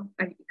structure of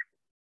aldehyde.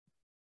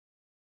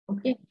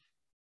 Okay,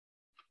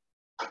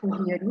 so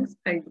here is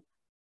aldehyde.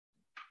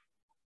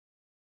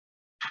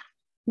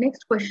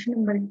 Next, question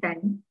number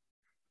 10.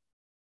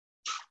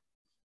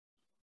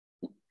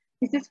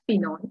 This is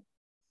phenol.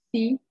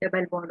 C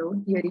double bond O.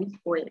 Here is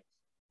OH.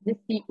 This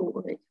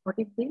COOH. What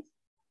is this?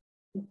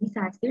 This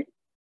acid.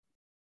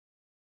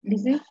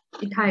 This is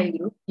ethyl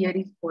group. Here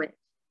is OH.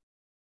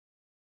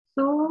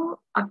 So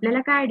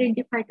आपल्याला काय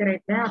identify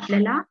करायचं आहे?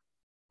 आपल्याला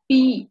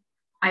P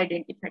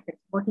identify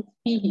करायचं. What is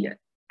P here?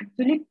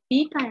 Actually P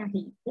काय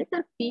आहे इथे?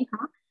 तर P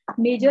हा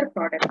मेजर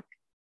प्रॉडक्ट.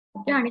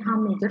 ओके, आणि हा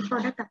मेजर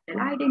प्रॉडक्ट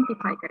आपल्याला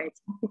आयडेंटिफाय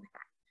करायचा कुठला.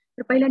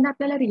 तर पहिल्यांदा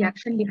आपल्याला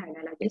रिएक्शन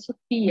लिहायला लागेल. सो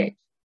PH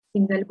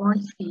single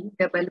bond C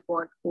double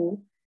bond O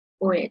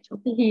OH.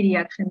 Okay, he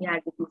reaction me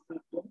as it is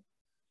लिहिली.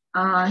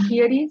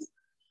 Here is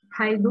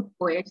hi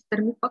group OH.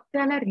 तर मी फक्त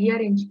याला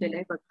रिअरेंज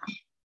केलंय बघा.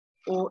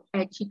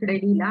 OH इकडे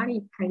लिहिला आणि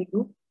इथाइल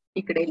ग्रुप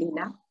इकडे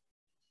लिहिला.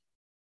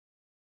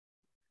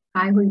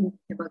 काय होईल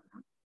इथे बघा.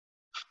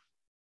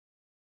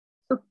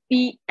 सो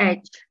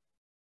PH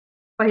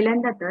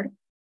पहिल्यांदा तर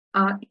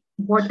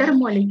वॉटर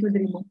मॉलिक्यूल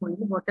रिमूव्ह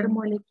होईल. Water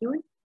molecule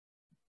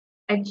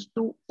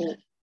H2O.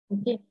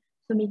 ओके,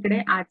 सो मी इकडे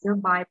as a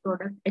by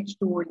product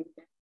H2O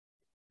लिहिलंय.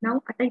 नाउ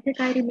आता इथे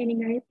काय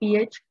रिमेनिंग आहे?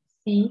 PH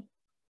C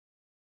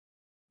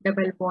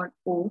double bond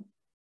O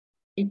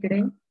इकडे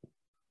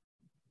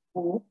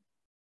O.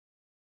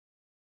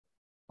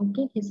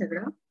 ओके, हे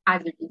सगळं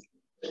as it is.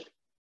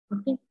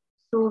 Okay,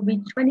 so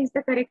which one is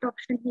the correct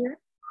option here?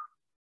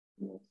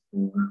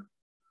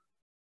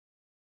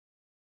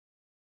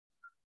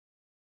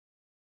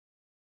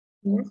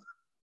 Yes,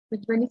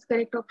 which one is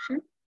correct option?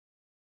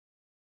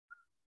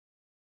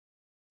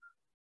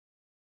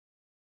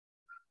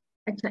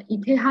 अच्छा,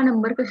 इथे हा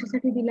नंबर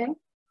कशासाठी दिलाय?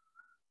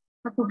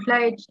 हा कुठला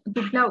H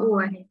कुठला O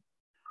आहे?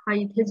 हा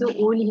इथे जो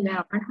O लिहिलाय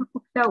आपण, हा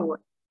कुठला O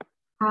आहे?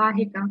 हा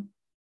आहे का?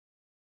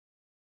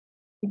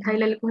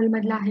 इथाइल अल्कोहोल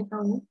मधला आहे का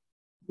O?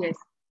 Yes,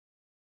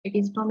 it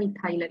is from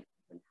ethyl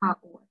alcohol. हा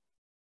O आहे.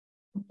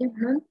 ओके,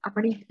 म्हणून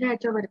आपण इथे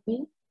याच्यावरती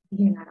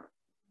घेणार आहोत.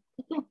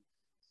 ठीक आहे,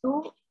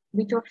 सो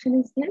which option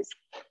is this?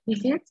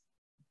 This is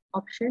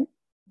option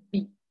B.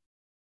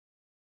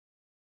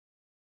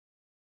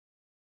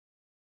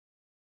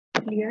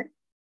 Clear?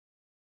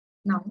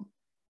 Now,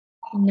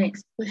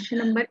 next question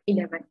number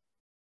 11.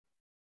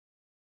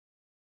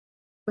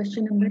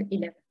 Question number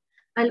 11.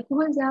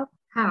 Alcohols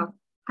have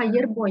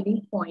higher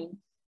boiling points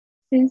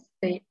since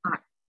they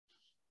are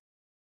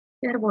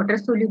water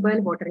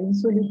soluble, water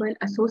insoluble,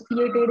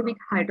 associated with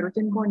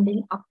hydrogen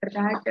bonding. After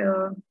that,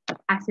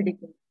 acidic.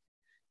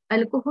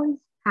 Alcohols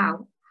have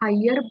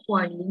higher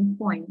boiling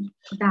point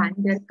than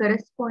their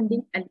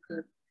corresponding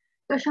alkane.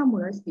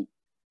 कशामुळे सी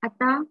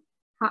आता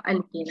हा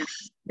alkane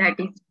आहे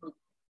that is B.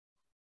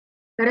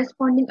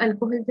 Corresponding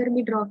alcohol जर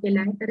मी draw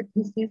केला आहे तर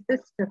this is the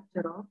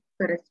structure of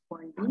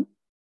corresponding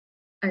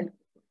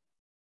alcohol.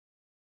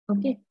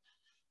 Okay,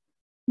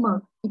 मग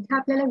इथे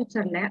आपल्याला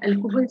विचारलंय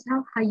अल्कोहोल्स हा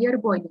higher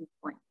boiling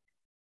point.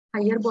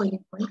 Higher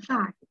boiling point का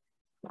आहे?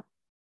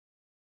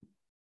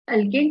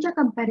 अल्केनच्या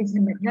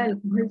कंपॅरिझन मध्ये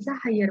अल्कोहोलचा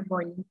हायर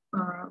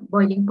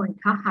बॉइलिंग पॉइंट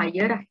हा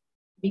हायर आहे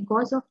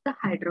because of the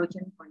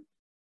hydrogen point.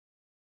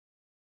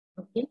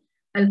 Okay,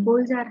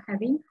 alcohols are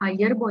having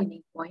higher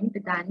boiling point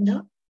than the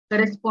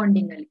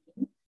corresponding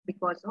alkane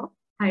because of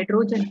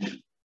hydrogen.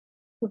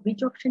 So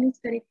which option is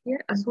correct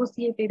here?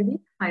 Associated with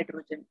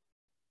hydrogen.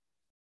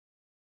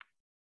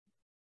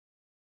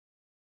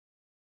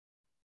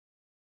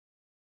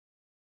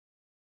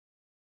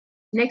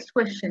 Next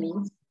question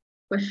is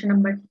question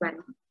number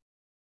 12.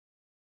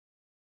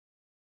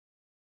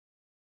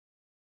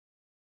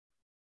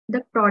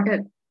 The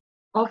product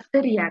of the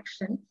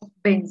reaction of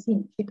benzene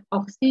with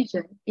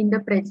oxygen in the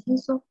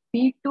presence of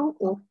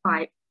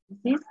P2O5,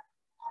 this is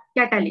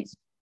catalyst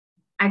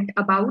at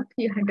about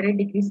 300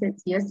 degrees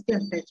Celsius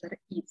temperature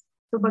is.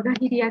 So बघा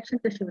ही reaction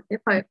कशी होते?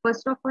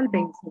 First of all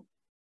benzene.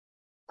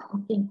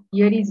 Okay,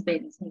 here is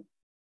benzene.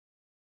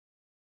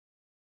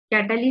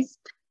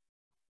 Catalyst,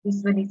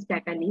 this one is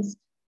catalyst.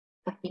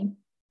 Okay,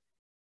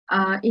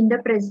 in the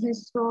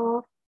presence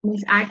of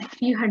means at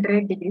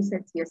 300 degrees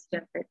Celsius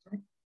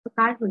temperature. So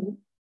काय होईल?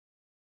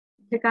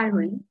 इथे काय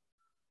होईल?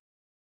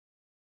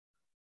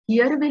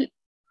 Here will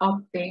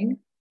obtain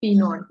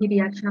phenol. He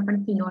reaction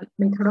आपण phenol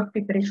method of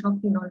preparation of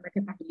phenol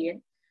मध्ये पाहिली आहे.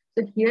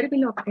 So here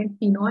will obtain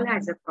phenol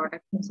as a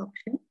product. Means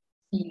option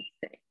C is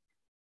correct.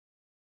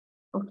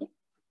 Okay.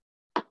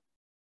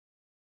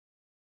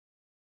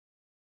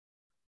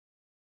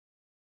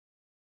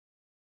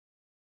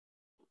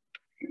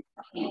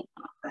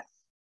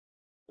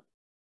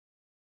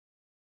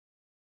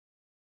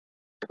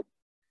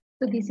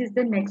 So this is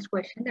the next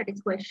question, that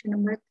is question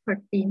number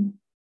 13.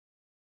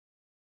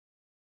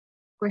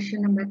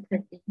 Question number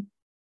 13.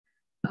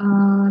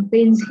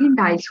 Benzene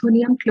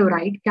diazonium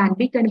chloride can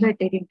be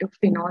converted into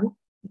phenol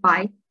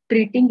by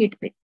treating it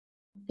with.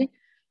 Okay.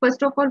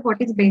 First of all, what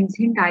is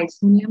benzene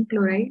diazonium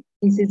chloride?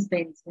 This is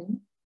benzene.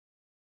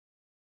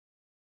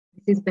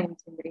 This is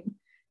benzene ring.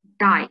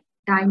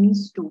 Di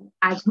means 2.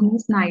 Azo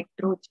means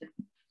nitrogen.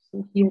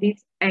 So here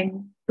is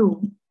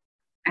N2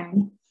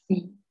 and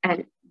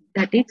Cl.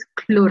 That is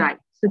chloride.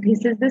 So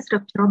this is the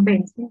structure of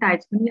benzene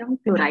diazonium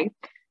chloride.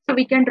 So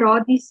we can draw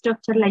this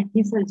structure like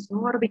this also,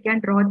 or we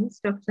can draw this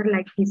structure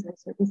like this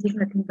also. This is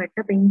nothing but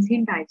the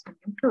benzene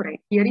diazonium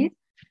chloride. Here is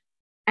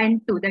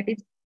N2, that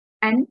is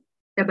N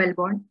double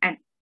bond N.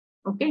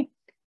 Okay,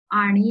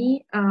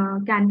 आणि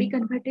can be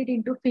converted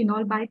into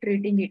phenol by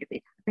treating it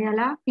with.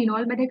 याला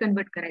phenol मध्ये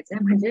convert करायचं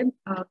आहे. म्हणजे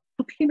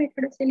कुठली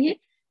method असेल ही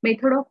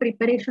method of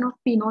preparation of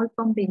phenol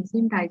from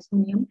benzene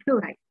diazonium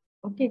chloride.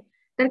 Okay,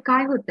 तर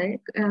काय होतंय,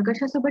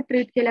 कशासोबत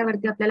ट्रीट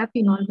केल्यावरती आपल्याला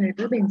फिनॉल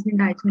मिळतो बेन्झीन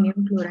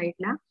डायझोनियम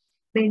क्लोराइडला.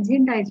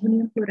 बेन्झीन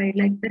डायझोनियम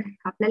क्लोराइडला एकतर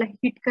आपल्याला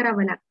हिट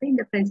करावं लागतं in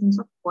the presence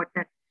of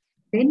water,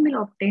 then will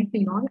obtain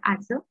phenol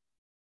as a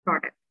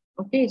product.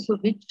 Okay, so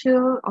which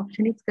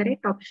option is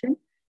correct? Option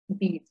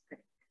B is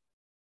correct.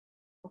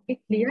 Okay,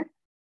 clear?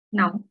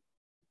 Now,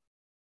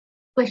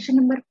 question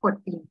number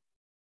 14.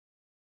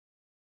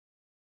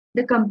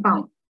 The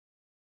compound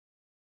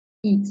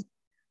is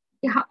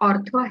हा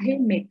ortho आहे,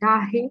 Meta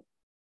आहे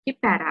की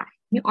para आहे?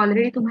 मी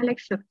already तुम्हाला एक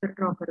structure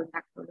draw करून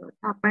दाखवलं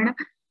होतं. आपण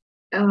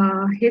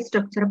हे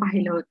स्ट्रक्चर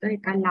पाहिलं होतं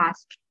एका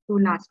लास्ट टू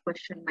लास्ट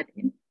क्वेश्चन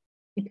मध्ये.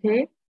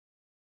 इथे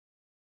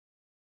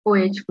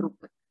OH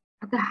ग्रुप.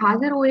 आता हा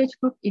जर OH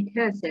ग्रुप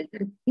इथे असेल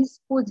तर this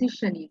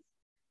position is,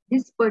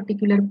 this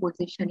particular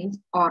position is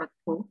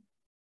ortho.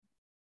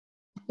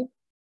 Okay.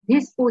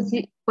 This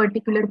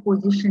particular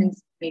position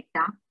is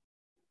beta,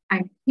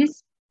 and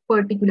this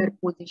particular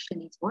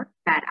position is what?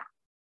 Para.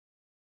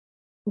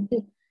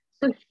 Okay.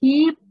 So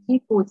he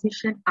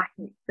position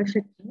आहे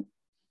कशाची?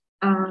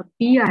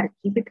 BR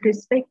with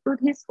respect to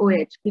this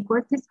OH,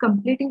 because this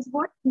complete is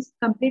what? This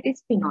complete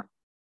is phenol.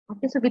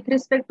 Okay. So with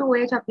respect to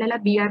OH आपल्याला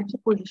BR ची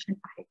position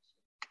पाहायची.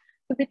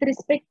 So with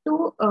respect to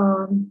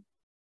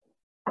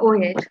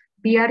OH,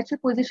 BR ची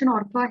position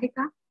ortho आहे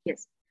का?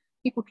 Yes.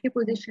 ही कुठली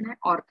position आहे?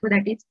 Ortho,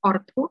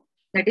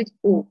 that is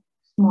O,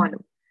 small o.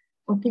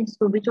 Okay,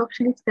 so which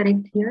option is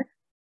correct here?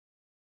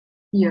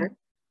 Here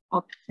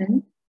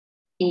option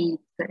A is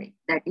correct,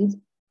 that is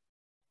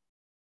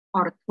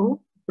ortho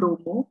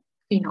bromo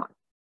phenol.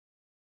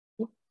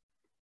 Okay.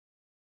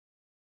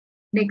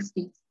 Next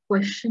is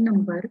question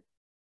number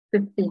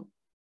 15.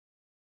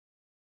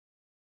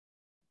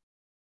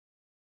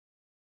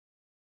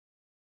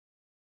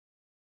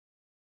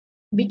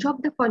 Which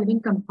of the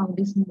following compound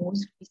is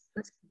most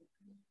viscous liquid?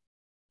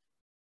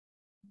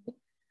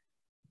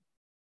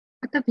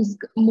 आता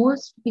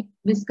most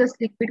viscous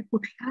liquid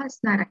कुठला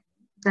असणार आहे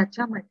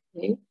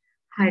ज्याच्यामध्ये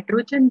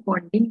hydrogen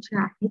bonding जे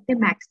आहे ते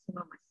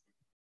maximum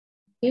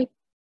असेल.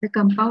 The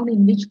compound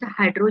in which the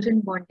hydrogen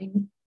bonding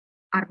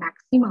are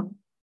maximum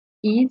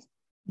is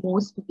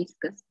most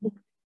viscous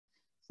liquid.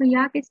 सो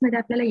या केसमध्ये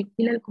आपल्याला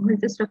इथिल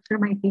अल्कोहोलचं स्ट्रक्चर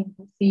माहिती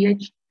आहे,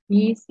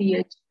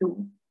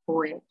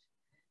 CH3CH2OH,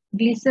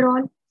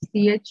 glycerol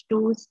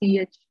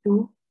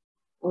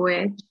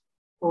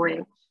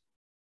CH2CH2OH,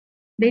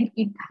 then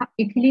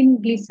ethylene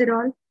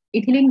glycol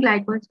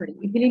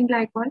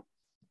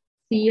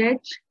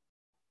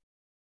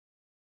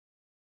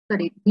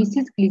this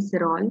is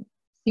glycerol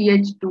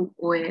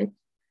CH2OH,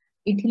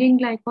 ethylene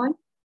glycol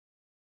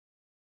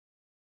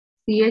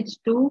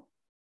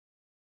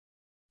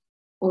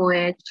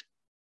CH2OH,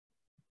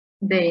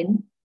 then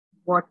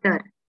water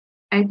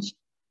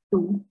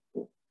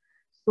H2O.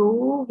 So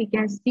we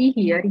can see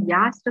here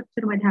या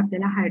structure मध्ये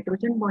आपल्याला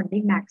hydrogen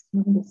bonding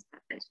maximum दिसतात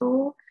आहे.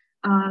 सो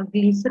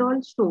glycerol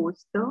shows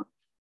the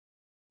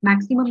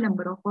maximum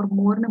number of or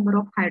more number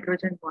of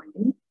hydrogen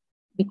bonding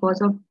because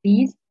of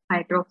these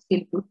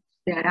hydroxyl groups.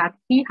 There are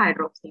 3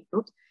 hydroxyl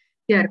groups.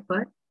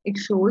 Therefore, it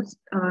shows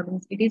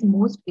it is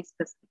most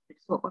viscous liquid.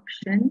 So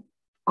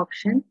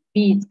option B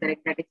is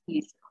correct. That is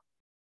glycerol.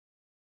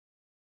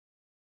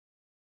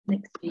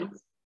 Next,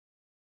 please.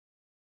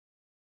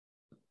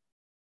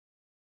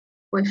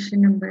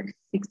 Question number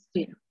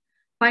 16.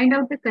 Find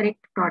out the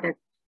correct product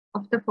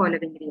of the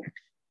following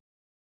reaction.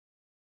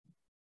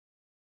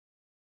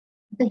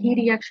 The he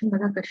reaction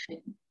बघा कशी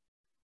आहे.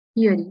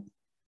 Here is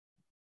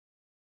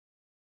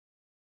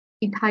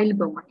ethyl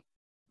bromide.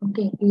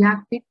 Okay,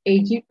 react with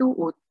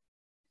Ag2O.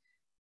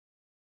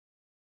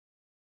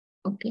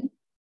 Okay,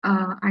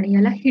 आणि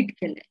याला hit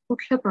केलंय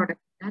कुठलं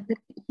product तर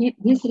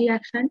this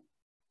reaction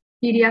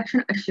he reaction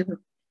अशी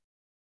होती.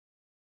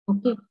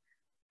 ओके,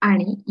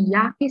 आणि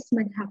या केस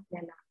मध्ये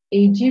आपल्याला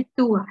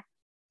Ag2 आहे,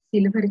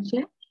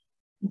 सिल्वरचे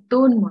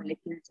 2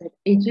 मॉलिक्युल्स आहेत,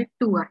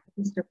 Ag2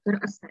 आहे स्ट्रक्चर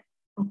असं आहे.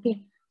 ओके,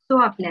 सो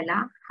आपल्याला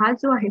हा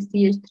जो आहे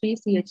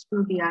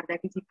CH3CH2Br that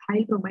is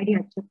ethyl bromide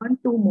याचे पण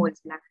 2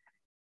 मोल्स लागतात.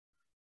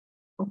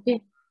 Okay,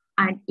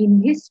 and in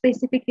this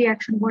specific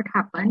reaction what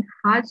happened,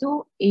 हा जो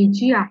Ag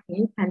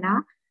आहे त्याला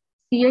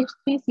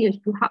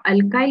CH3CH2 हा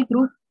अल्काइल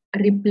ग्रुप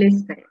रिप्लेस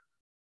करेल.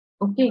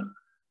 Okay,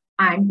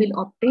 and will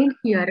obtain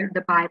here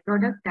the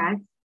byproduct as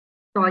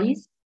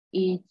choice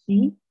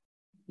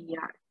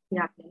AgBr. हे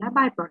आपल्याला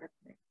byproduct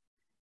मिळेल.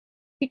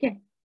 ठीक आहे,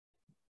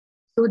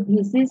 so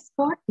this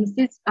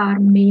is our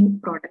main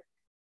product.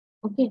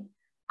 Okay,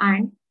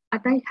 and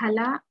आता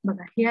ह्याला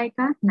बघा हे आहे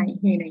का नाही,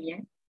 हे नाहीये,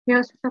 हे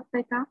असू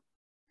शकतंय का,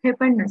 हे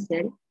पण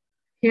नसेल,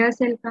 हे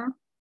असेल का,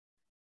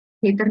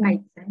 हे तर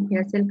नाहीच आहे, हे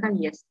असेल का,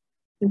 yes,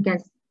 you can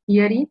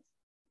here is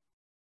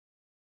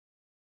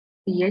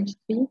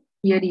CH3,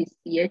 here is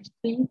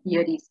CH3,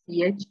 here is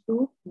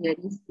CH2, here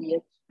is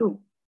CH2.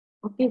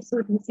 Okay,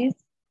 so this is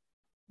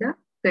the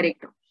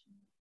correct option.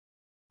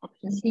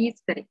 Option C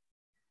is correct.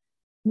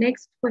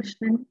 Next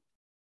question,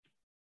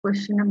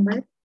 question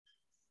number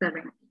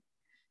 7.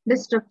 The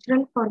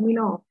structural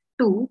formula of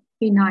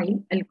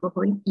 2-phenyl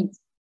alcohol is.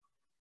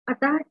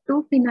 आता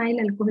 2-phenyl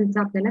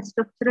alcoholचा आपल्याला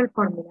structural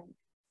formula.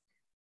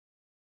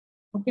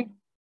 Okay,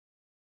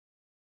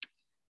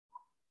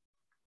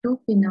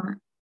 2-phenyl.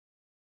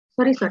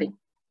 Sorry.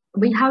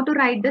 We have to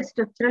write the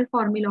structural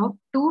formula of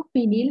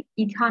 2-phenyl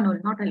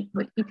ethanol, not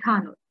alcohol,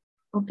 ethanol.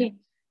 Okay,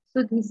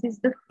 so this is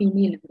the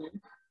phenyl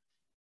group.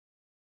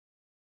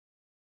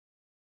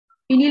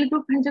 Phenyl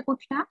group म्हणजे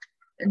कुठला,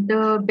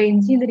 the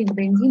benzene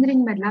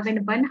ring मधला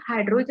when one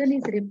hydrogen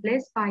is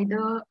replaced by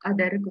the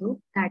other group,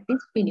 that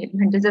is phenyl.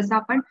 म्हणजे जसं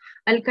आपण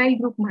alkyl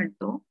group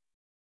म्हणतो,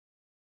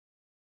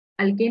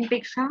 alkane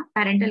पेक्षा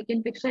parent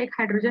alkane पेक्षा एक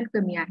हायड्रोजन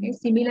कमी आहे,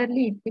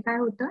 सिमिलरली इथे काय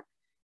होतं,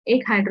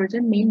 एक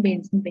हायड्रोजन मेन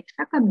बेन्झीन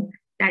पेक्षा कमी आहे,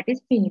 that is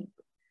phenyl.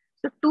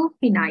 So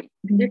 2-phenyl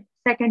म्हणजे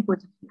सेकंड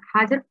पोझिशन,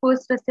 हा जर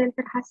फर्स्ट असेल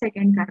तर हा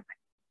सेकंड कार्बन,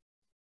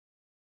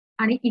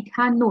 आणि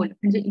इथानोल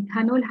म्हणजे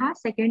इथानोल हा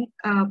सेकंड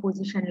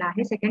पोझिशनला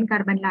आहे, सेकंड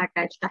कार्बनला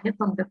अटॅच्ड आहे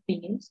from the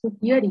phenyl. So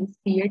here is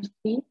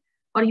CH3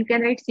 or you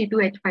can write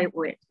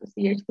C2H5OH. So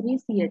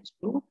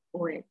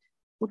CH3CH2OH.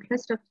 कुठलं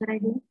स्ट्रक्चर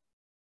आहे,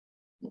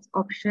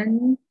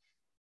 ऑप्शन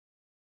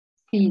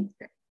सी.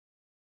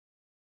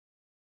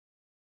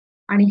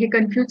 आणि हे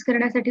कन्फ्यूज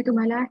करण्यासाठी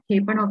तुम्हाला हे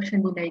पण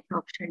ऑप्शन दिलं इथे,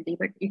 option D,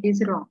 but it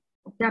is wrong.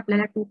 Okay,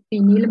 आपल्याला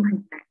 2-phenyl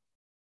म्हणताय.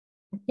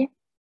 Okay,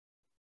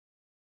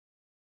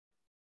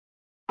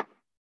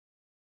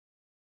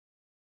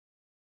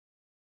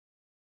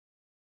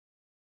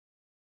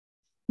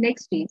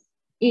 next is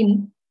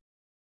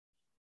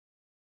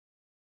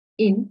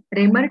in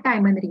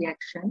Remer-Tiemann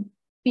reaction,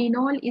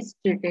 phenol is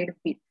treated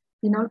with.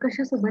 Phenol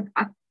कशासोबत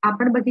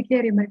आपण बघितले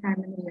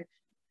Remer-Tiemann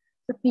reaction.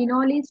 So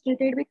phenol is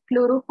treated with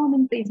chloroform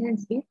in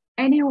presence with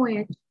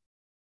NaOH.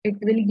 It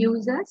will give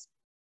us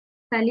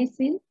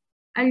salicyl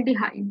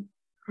aldehyde.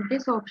 Okay,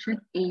 so option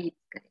A is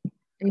correct.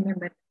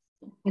 Remember,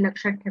 हे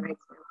लक्षात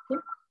ठेवायचं. Okay,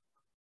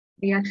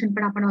 reaction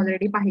पण आपण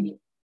already पाहिली.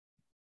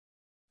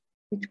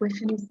 Which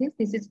question is this?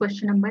 This is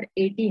question number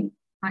 18.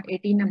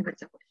 18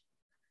 numberचा question.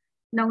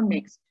 Now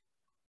next.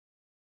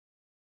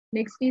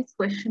 Next is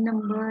question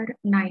number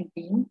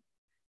 19.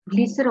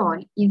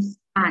 Glycerol is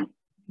an.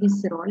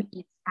 Glycerol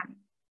is an.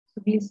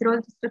 So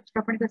glycerol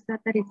structure आपण कसं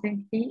आता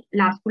recently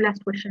last to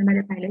last question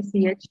मध्ये पाहिले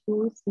CH2,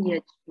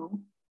 CH2,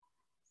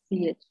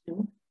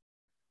 CH2.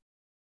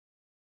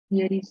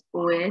 Here is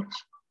OH.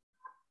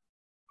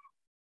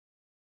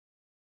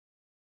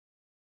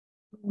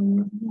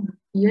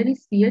 Here is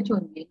CH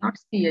only, not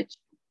CH2.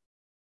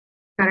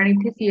 कारण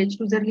इथे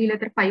CH2 जर लिहिलं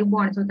तर 5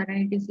 bonds होतात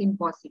and it is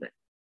impossible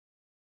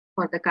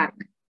for the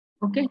carbon.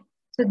 Okay,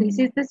 so this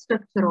is the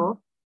structure of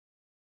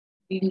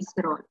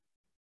glycerol.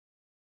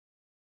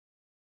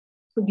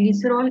 So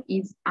glycerol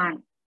is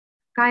an.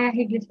 काय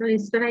आहे glycerol?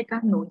 Ester आहे का?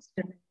 No,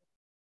 ester नाही.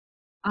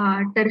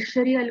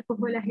 Tertiary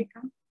alcohol आहे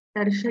का?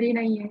 Tertiary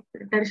नाही आहे.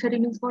 Tertiary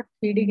means what?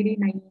 3 degree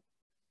नाही आहे.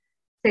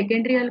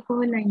 Secondary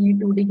alcohol नाही आहे.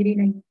 2 degree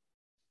नाही आहे.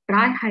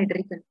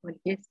 Trihydric alcohol.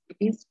 Yes, it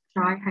is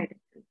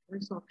trihydric alcohol.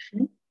 So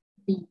option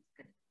D.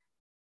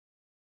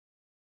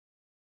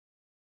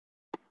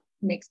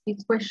 Next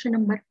is question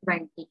number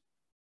 20.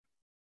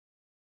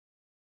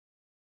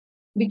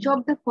 Which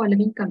of the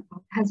following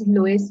compound has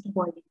lowest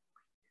boiling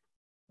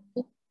point?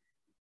 Okay.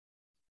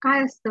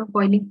 काय असतं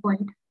boiling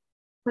point?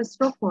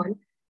 First of all,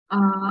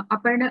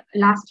 आपण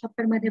last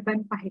chapter मध्ये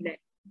पण पाहिलंय.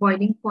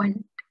 Boiling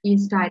point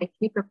is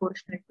directly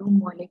proportional to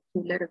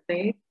molecular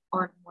weight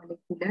or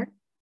molecular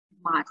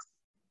mass.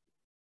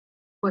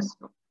 First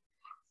of all.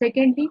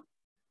 Secondly,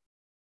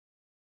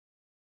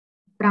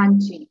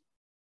 branching.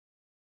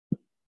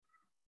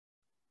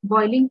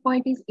 Boiling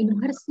point is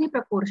inversely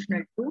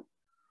proportional to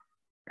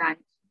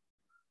branching.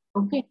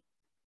 Okay.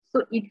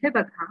 So इथे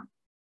बघा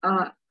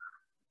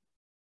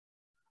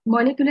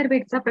molecular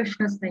वेटचा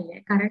प्रश्नच नाहीये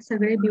कारण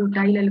सगळे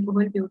butyl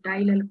alcohol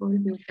butyl alcohol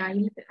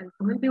butyl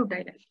alcohol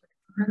butyl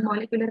alcohol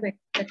molecular weight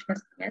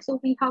प्रश्नच नाहीये. So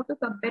we have to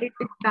compare it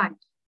with branch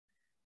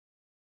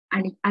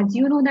आणि as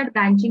you know that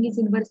branching is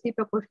inversely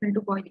proportional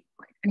to boiling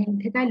point आणि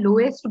इथे काय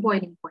लोएस्ट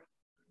बॉइलिंग पॉईंट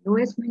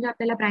लोएस्ट म्हणजे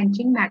आपल्याला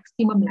branching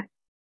maximum लागेल.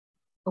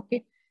 Okay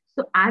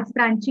so as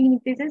branching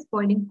increases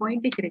boiling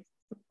point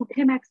decreases.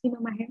 कुठे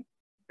maximum आहे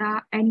आता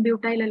एन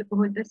ब्युटाइल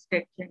अल्कोहोल तर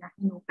स्ट्रेट चेन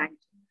आहे no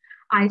branching.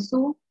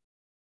 आयसो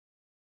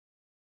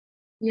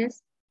yes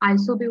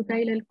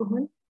isobutyl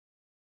alcohol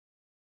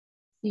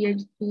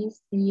CH3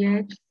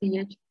 CH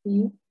CH3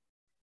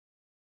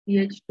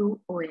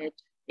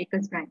 CH2OH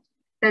एकच branch.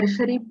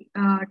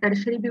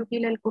 tertiary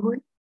butyl alcohol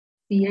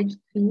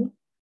CH3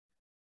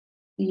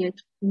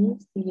 CH3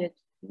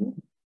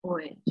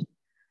 CH3OH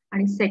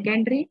आणि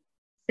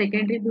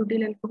secondary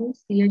butyl alcohol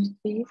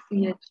CH3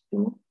 CH2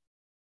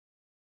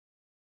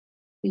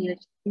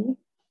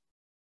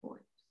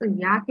 CH3OH. so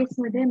या case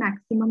मध्ये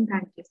maximum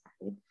branches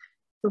आहेत.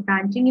 So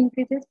branching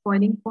increases,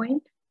 boiling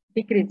point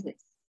decreases.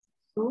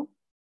 So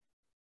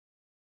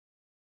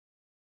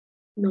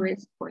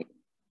lowest boiling.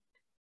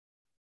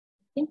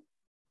 Okay.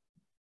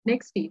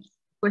 Next is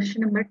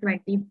question number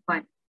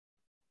 21.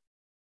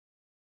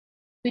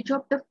 Which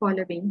of the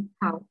following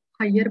have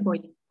higher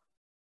boiling point?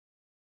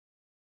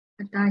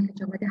 आता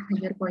ह्याच्यामध्ये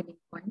higher boiling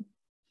point.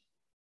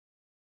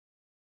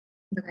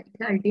 बघा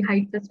इथे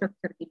अल्डिहाइडचं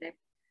structure दिलंय,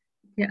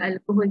 इथे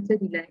अल्कोहोलचं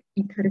दिलंय,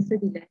 इथरचं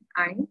दिलंय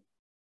आणि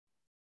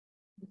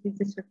this is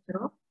the structure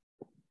of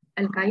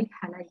alkyl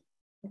halide.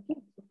 Okay,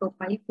 so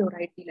propyl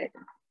chloride दिलाय.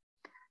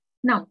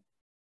 Now,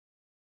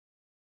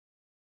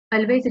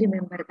 always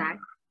remember that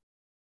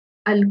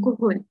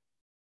alcohol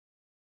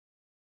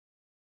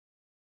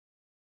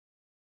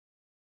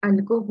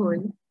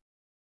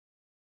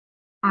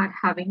are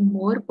having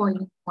more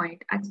boiling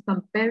point as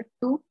compared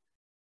to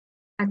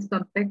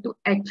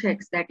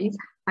HX, that is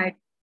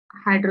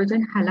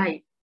hydrogen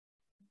halide.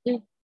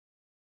 Okay,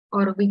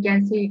 or we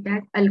can say it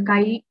as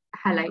alkyl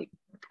halide.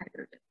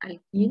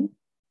 Alkyl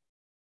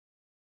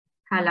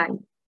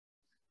halide.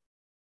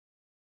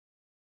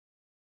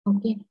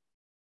 Okay.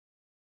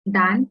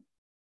 Then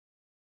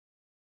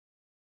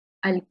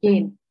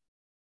alkane.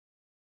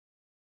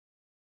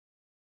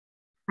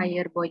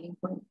 Higher boiling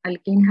point.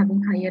 Alkane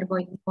having higher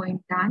boiling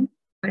point than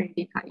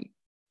aldehyde.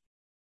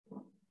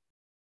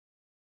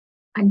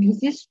 And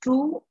this is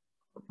true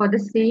for the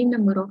same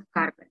number of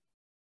carbon.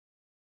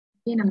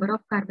 Okay, number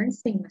of carbon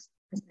same as.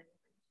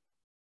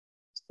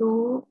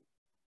 So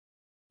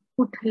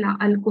कुठला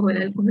alcohol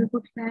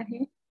कुठला आहे?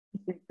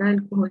 This is the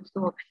alcohol, so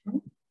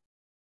option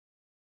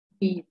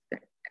B is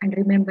correct. And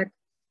remember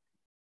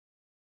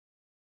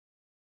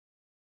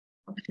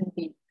option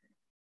B.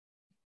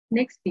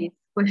 Next is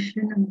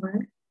question number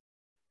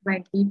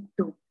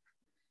 22.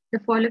 The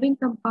following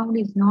compound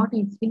is not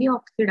easily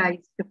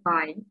oxidized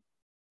by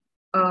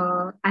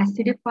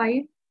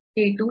acidified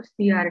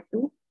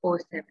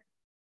K2Cr2O7.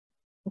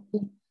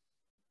 Okay,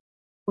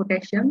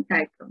 potassium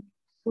dichrome.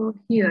 So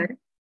here.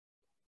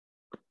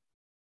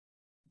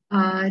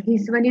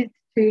 This one is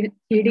 3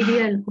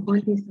 degree alcohol.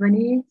 This one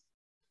is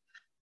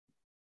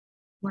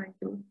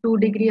 2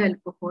 degree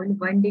alcohol,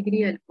 1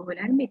 degree alcohol,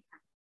 and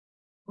methanol.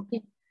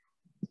 Okay.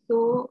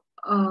 So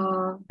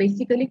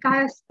basically,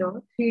 काय असतं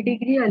 3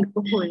 degree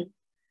alcohol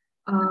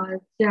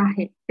जे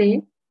आहे ते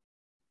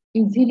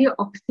easily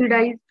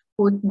oxidise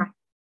होत नाही.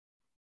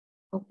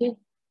 Okay,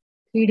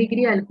 3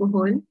 degree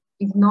alcohol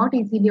is not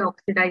easily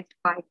oxidised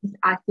by this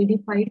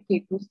acidified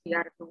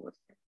K2Cr2.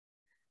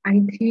 आणि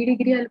 3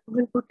 degree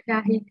alcohol कुठे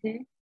आहे इथे?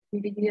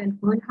 3 degree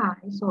अल्कोहोल हा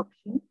आहे, so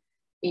option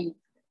A.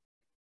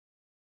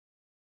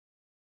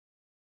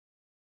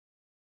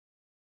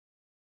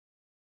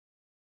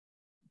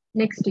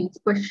 Next is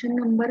question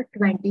number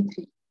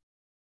 23.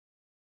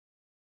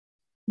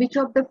 Which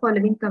of the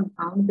following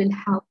compound will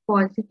have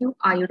positive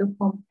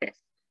iodoform test?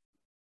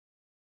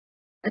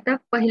 आता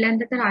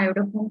पहिल्यांदा तर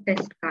iodoform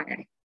test काय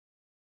आहे?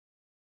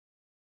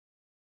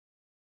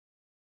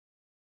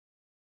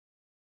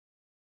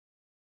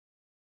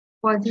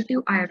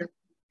 Positive iodoform.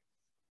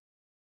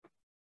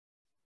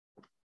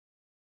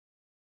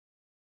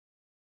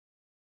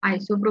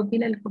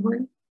 आयसोप्रोपिल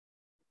अल्कोहोल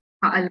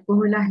हा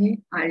अल्कोहोल आहे,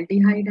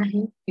 अल्डिहाइड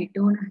आहे,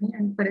 कीटोन आहे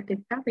आणि परत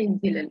एकदा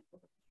बेन्झिल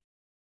alcohol.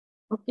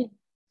 Okay,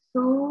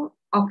 so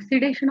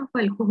oxidation of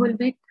alcohol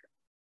with,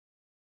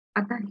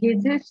 आता हे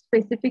जे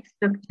स्पेसिफिक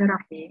स्ट्रक्चर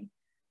आहे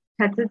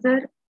ह्याचं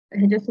जर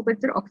ह्याच्यासोबत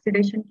जर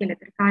ऑक्सिडेशन केलं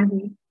तर काय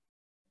होईल?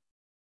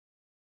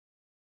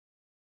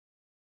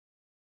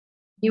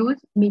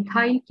 use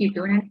methyl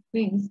ketone and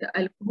hence the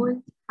alcohol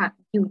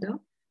give the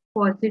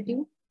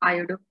positive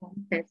iodoform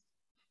test.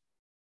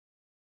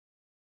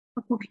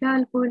 कुठला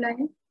अल्कोहोल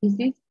आहे? This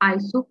is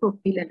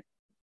isopropyl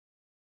alcohol.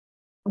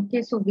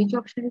 Okay, so which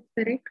option is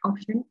correct?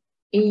 Option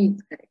A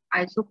is correct.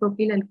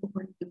 Isopropyl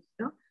alcohol gives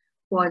the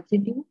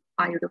positive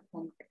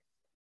iodoform test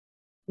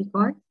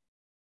because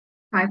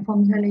काय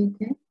form झालं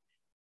इथे?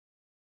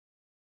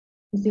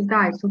 This is the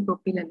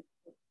isopropyl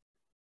alcohol.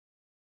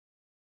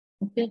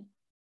 Okay,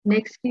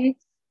 next is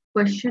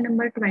question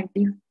number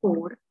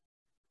 24.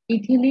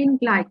 Ethylene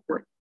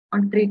glycol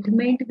on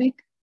treatment with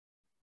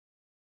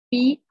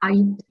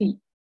PI3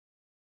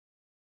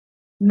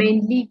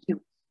 mainly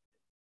gives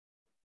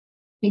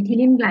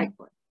ethylene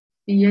glycol,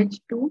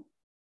 CH2,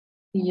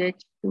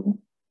 CH2,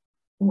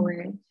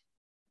 OH,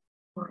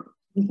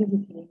 this is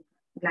ethylene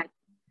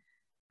glycol.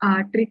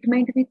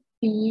 Treatment with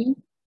PI,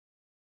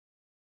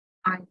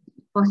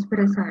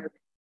 phosphorus iodide.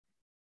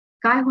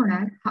 काय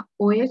होणार? हा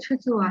OH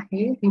जो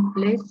आहे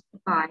replace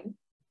by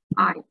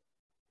I,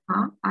 हा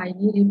I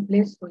ने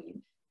replace होईल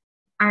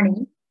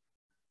आणि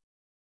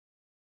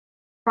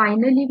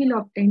finally will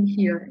obtain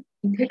here,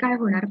 इथे काय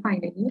होणार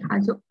फायनली? हा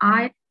जो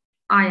I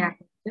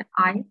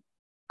आहे,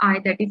 I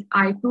that is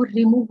I2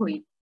 remove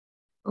होईल.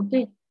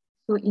 Okay,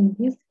 so in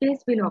this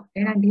case we'll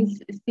obtain and this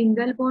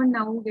single bond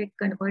now get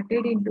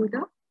converted into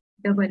the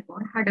double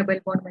bond. हा double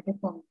bond मध्ये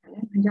form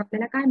झालाय म्हणजे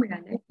आपल्याला काय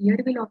मिळालंय?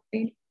 Here we'll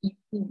obtain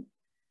ethene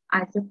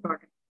as a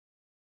product.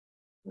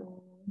 So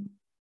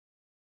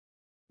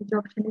which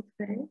option is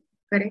correct?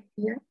 Correct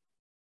here.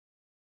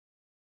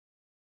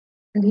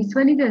 And this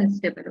one is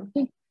unstable.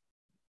 Okay,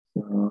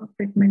 so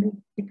treatment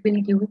it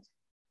will give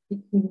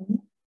ethene.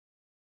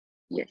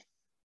 Yes,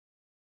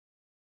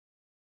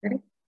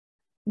 correct.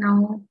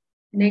 Now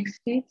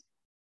next is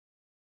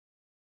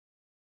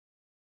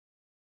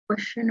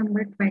question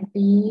number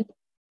 25.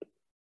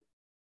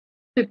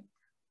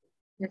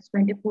 Yes,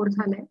 24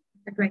 झालंय.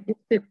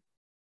 25th.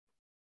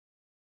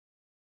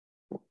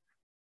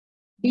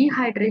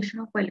 Dehydration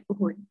of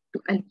alcohol to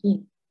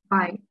alkene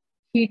by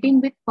heating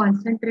with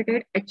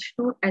concentrated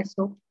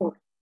H2SO4.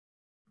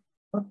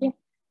 Okay,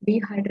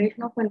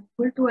 dehydration of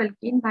alcohol to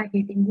alkene by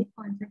heating with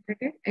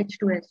concentrated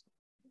H2SO4.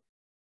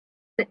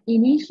 The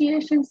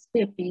initiation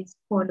step is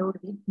followed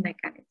with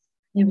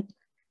mechanism.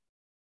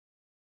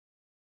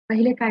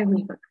 पहिले काय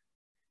होईल बघा?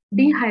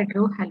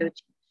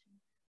 डिहायड्रोहॅलोजिनेशन.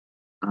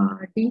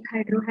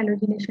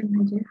 डिहायड्रोहॅलोजिनेशन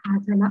म्हणजे हा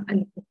झाला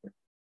alcohol.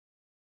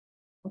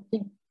 Okay,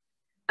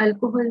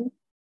 alcohol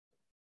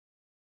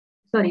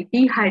sorry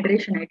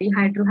dehydration आहे,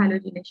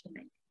 डिहायड्रोहॅलोजिनेशन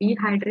नाही.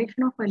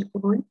 Dehydration of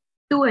alcohol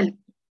to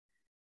alkyne.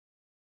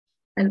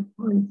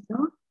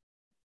 अल्कोहोलचं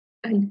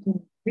alkyne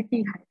with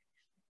dehydration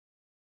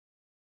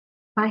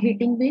by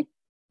heating with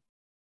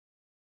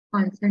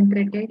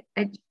concentrated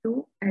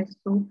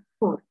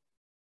H2SO4.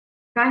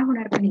 काय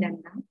होणार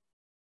पहिल्यांदा?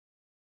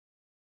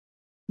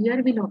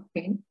 Here we'll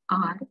obtain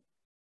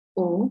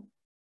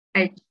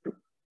ROH2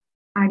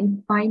 आणि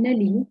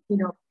finally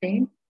we'll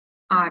obtain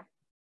R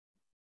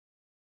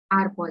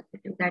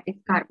positive, that is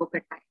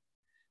carbocation.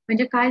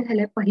 म्हणजे काय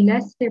झालंय पहिल्या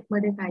स्टेप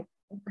मध्ये काय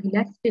झालं?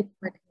 पहिल्या स्टेप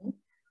मध्ये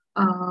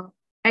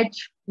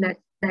H plus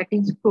that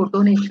is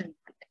protonation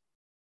झालंय,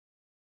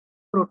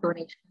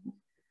 प्रोटोनेशन.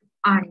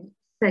 आणि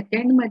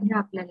सेकंड मध्ये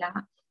आपल्याला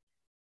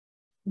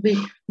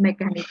विथ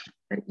मेकॅनिझम,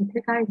 तर इथे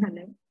काय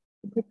झालंय?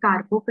 इथे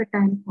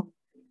कार्बोकटायन फॉर्म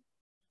झाले.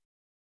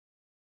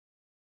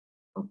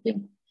 ओके,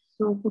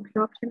 सो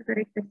कुठलं ऑप्शन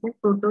करेक्ट असेल?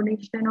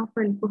 Protonation of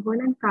alcohol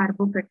and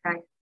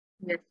carbocation.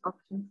 Yes,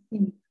 option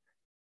C.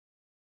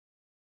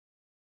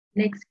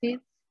 Next is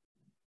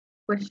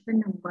question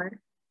number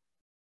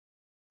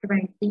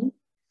 26.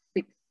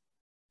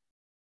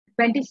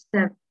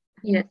 27.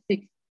 Yes,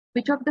 6.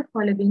 Which of the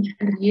following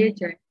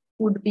reagent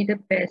would be the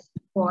best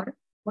for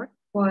what?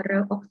 For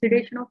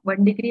oxidation of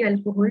 1 degree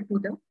alcohol to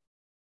the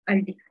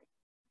aldehyde.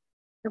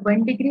 तर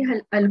 1 degree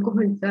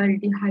अल्कोहोलचं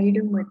aldehyde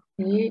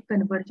मध्ये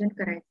conversion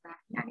करायचं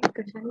आहे आणि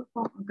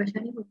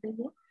कशाने होतं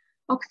हे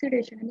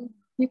oxidation. आणि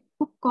हे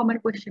खूप common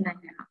question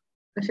आहे हा.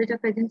 कशाच्या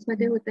प्रेझेन्स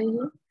मध्ये होतं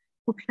हे,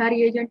 कुठला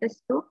रिएजंट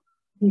असतो,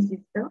 this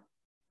is the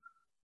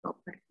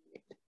proper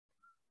reagent.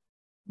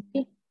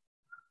 Okay,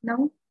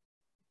 now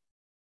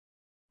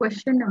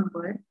question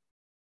number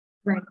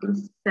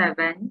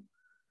 27.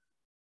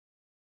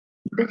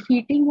 The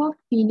heating of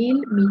phenyl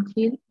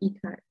methyl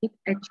ether with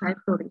HI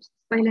produces.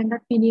 पहिल्यांदा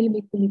फिनिल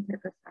मिथिल इथर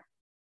कसं आहे,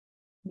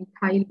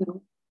 मिथाइल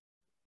ग्रुप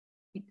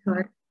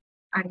इथर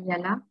आणि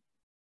याला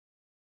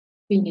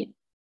फिनिल,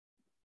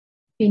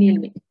 फिनिल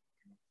मिथिल.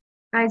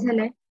 काय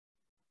झालंय,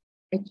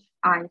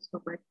 HI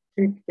सोबत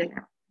ट्रीट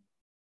केला,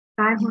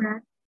 काय होणार,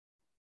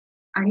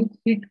 आणि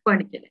हीट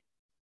पण केलंय.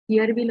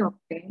 हिअर विल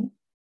ऑब्टेन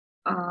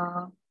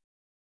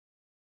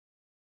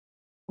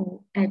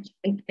एच,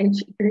 एक एच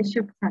इकडे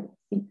शिफ्ट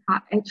झाला, हा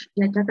एच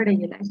याच्याकडे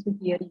गेलाय, सो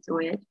हिअर इज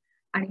OH,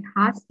 आणि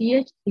हा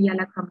CH3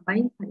 याला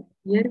कंबाईन झाला,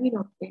 here will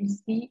obtain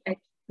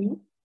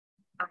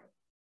CH3I.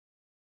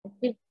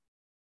 Okay,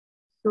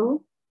 so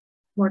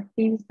what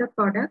is the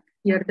product?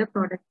 Here the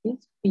product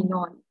is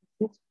phenol.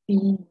 This is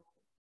phenol.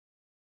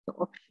 So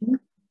option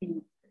B.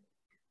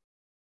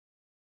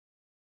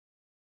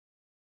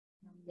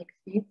 Next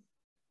is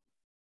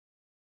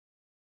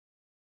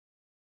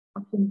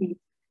option B.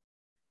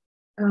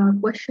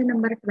 Question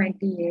number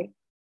 28.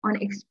 On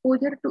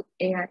exposure to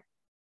air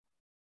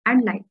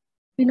and light,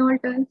 phenol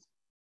turns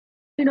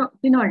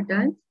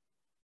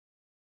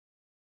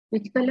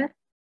which color?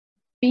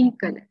 Pink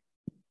color.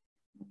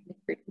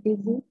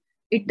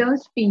 It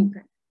turns pink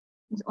color.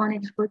 On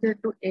exposure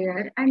to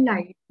air and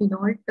light,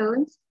 phenol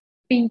turns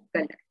pink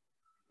color.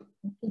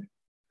 Okay.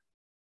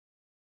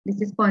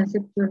 This is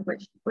conceptual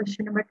question.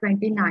 Question number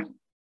 29.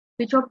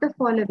 Which of the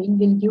following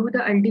will give the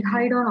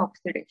aldehyde on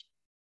oxidation?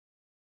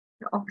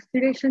 The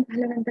oxidation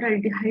झाल्यानंतर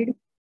aldehyde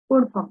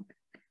कोण form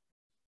करते?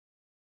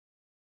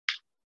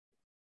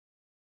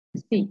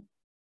 C.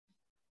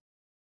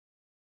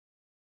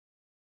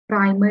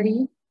 Primary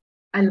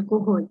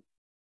alcohol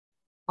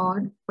or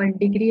 1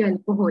 degree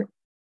alcohol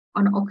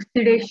on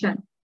oxidation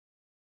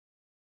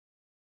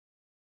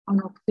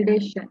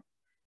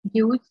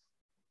gives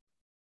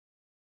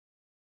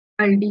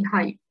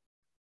aldehyde,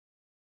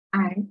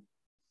 and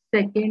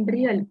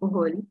secondary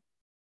alcohol,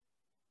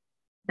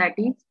 that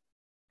is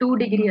 2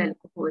 degree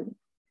alcohol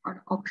on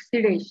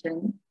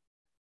oxidation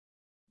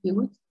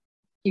gives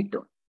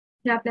ketone.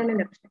 हे आपल्याला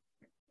लक्षात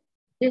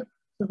ठेवायचं.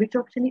 So which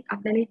option is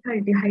आपल्याला इथे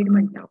aldehyde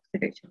म्हटलं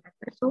oxidation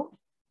नंतर. So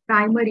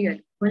primary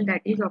alcohol,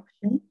 that is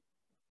option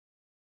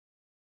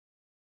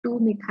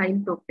 2-methyl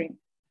propane.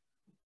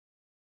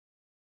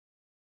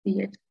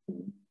 CH3,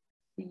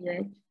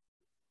 CH,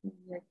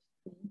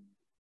 CH3,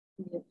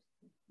 CH3.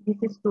 This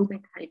is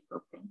 2-methyl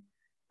propane.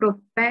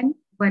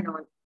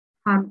 Propan-1-ol.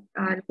 हा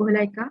alcohol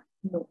आहे का?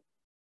 No.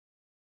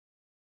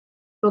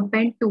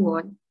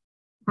 Propan-2-ol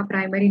हा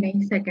प्रायमरी नाही,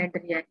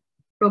 सेकंडरी आहे.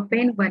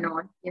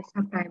 Propan-1-ol, yes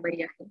हा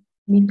प्रायमरी आहे.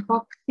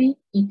 मिथॉक्सी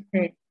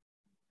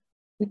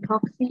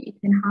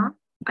इथेन हा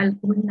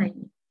अल्कोहोल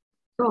नाही.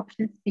 So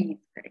option C is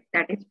correct.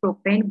 That is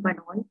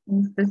propan-1-ol.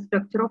 Means the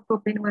structure of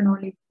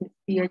propan-1-ol is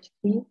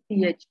CH3,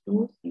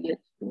 CH2,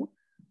 CH2,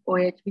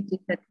 OH, which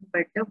is nothing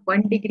but the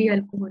 1 degree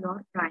alcohol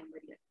or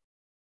primary.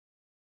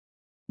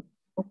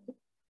 Okay.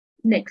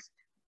 Next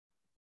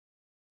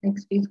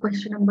is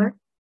question number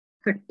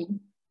 30.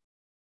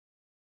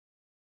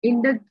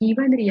 In the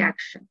given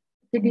reaction,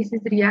 okay, this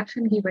is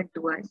reaction given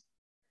to us.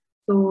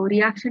 So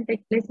reaction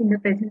takes place in the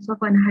presence of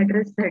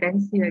anhydrous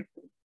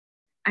ZnCl2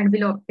 and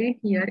will obtain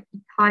here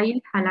ethyl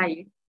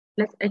halide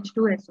plus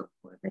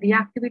H2SO4. The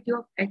reactivity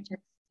of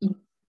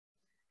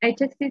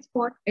HX is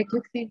what?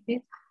 HX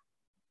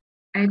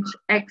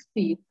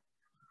is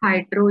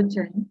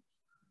hydrogen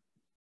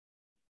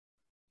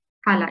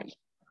halide.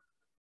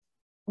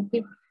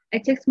 Okay.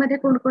 HX मध्ये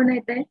कोण कोण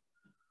येत आहे?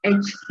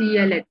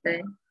 HCl येत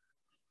आहे,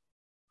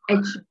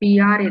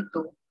 HBr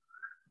येतो,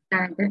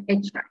 त्यानंतर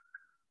HI.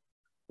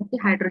 Okay,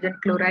 hydrogen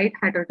chloride,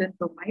 hydrogen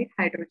bromide,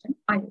 hydrogen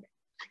iodide.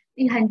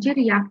 ह्यांची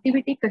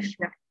रिॲक्टिव्हिटी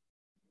कशी आहे?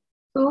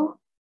 सो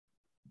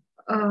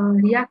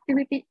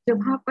रिॲक्टिव्हिटी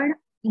जेव्हा आपण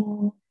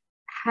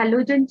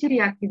हॅलोजनची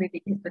रिॲक्टिव्हिटी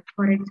घेतो,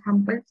 for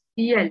example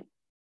Cl,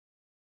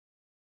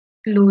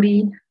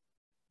 chlorine,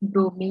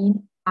 bromine,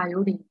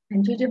 iodine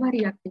यांची जेव्हा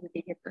रिॲक्टिव्हिटी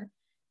घेतोय,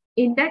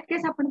 इन दॅट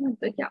केस आपण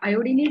म्हणतो की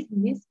iodine is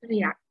list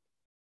react.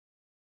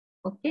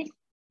 Okay,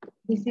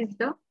 this is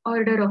the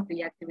order of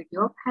reactivity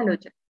of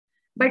halogen.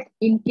 But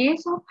in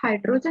case of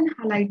hydrogen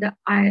halide,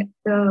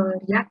 the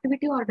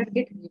reactivity order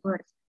gets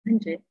reversed.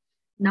 म्हणजे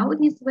now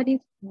this one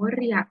is more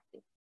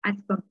reactive as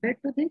compared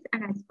to this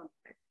and as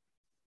compared.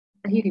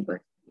 He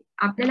reverse.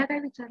 आपल्याला काय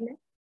विचारलंय?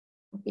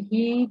 Okay,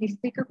 ही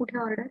दिसते का कुठे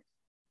order?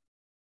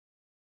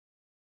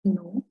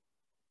 No.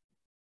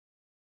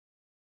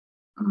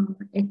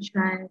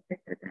 HI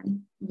better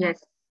than, yes,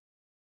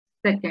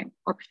 second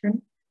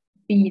option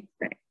B is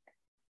correct.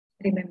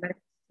 Remember.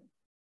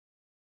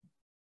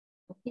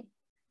 Okay.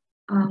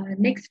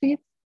 Next is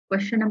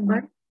question number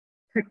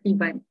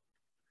 31.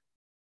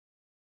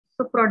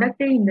 So product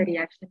A in the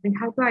reaction, we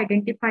have to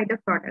identify the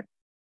product.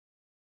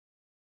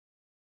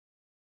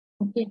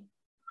 Okay.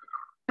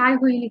 काय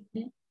होईल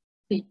इथे?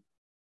 See,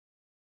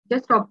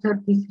 just observe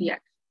this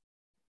reaction.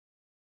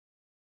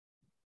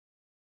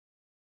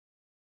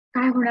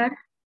 काय होणार?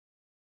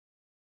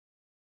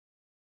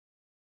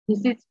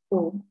 This is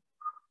O.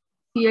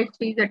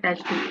 CH3 is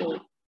attached to O.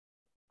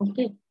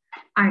 Okay.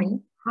 आणि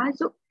हा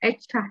जो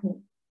H आहे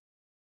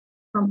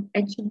from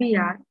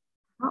HBr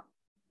हा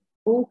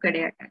O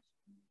कडे attached.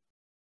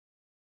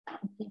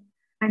 Okay.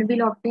 And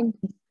we'll obtain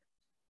this.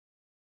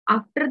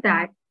 After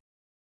that,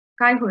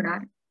 काय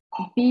होणार?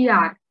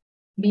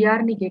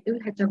 Br निगेटिव्ह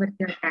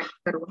ह्याच्यावरती अटॅच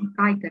करून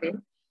काय करेल?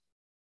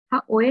 हा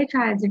OH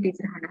as it is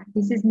राहणार.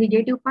 This is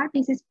negative part,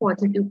 this is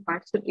positive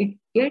part. So it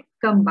get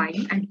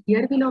combined and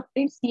here we'll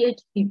obtain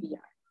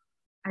CH3Br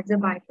as a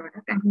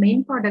byproduct. And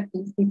main product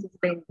is, this is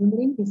benzene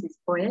ring, this is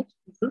OH,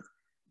 this is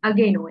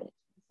again OH.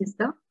 This is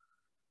the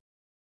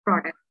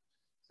product.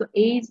 So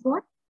A is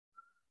what?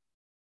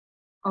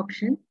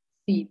 Option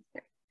C is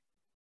there.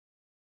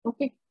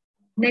 Okay.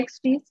 Next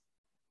is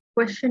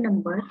question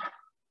number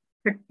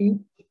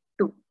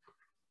 32.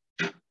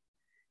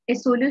 A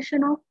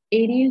solution of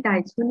aryl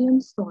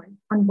diazonium salt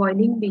on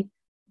boiling with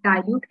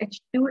dilute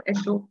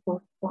H2SO4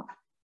 form.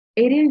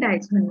 Aryl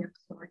diazonium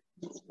salt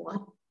is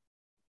what?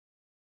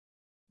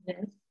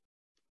 Yes.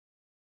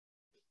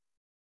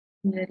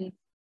 Here is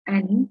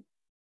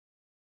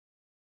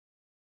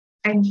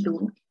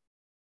N2.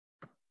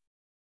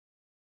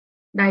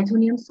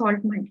 Diazonium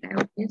salt म्हटलंय.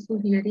 Okay, so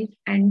here is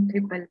N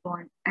triple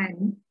bond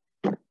N.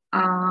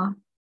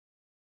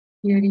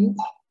 Here is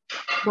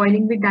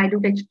boiling with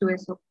dilute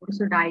H2SO4.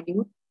 So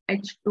dilute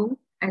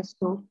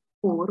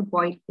H2SO4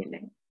 boil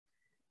केलंय.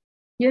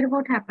 Here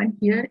what happened?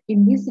 Here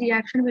in this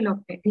reaction will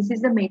obtain. This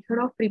is the method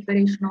of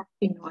preparation of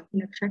phenol.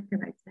 लक्षात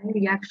ठेवायचं आहे.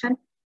 Reaction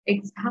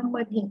exam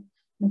मध्ये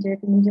म्हणजे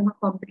तुम्ही जेव्हा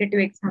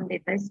competitive exam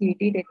देताय,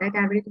 CET देताय,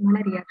 त्यावेळी तुम्हाला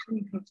रिॲक्शन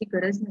लिहायची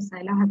गरज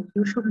नसायला हवी.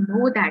 You should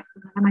know that.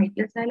 तुम्हाला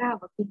माहिती असायला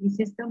हवं की this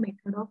is the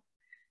method of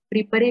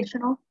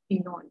preparation of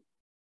phenol.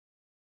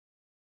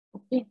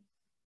 Okay.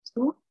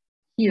 So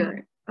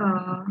here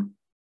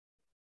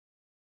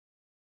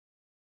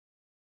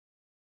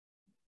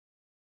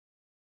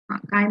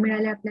काय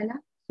मिळाले आपल्याला?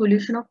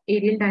 Solution of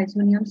aerial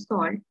diazonium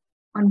salt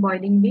on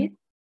boiling with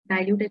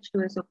dilute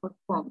H2SO4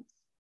 forms.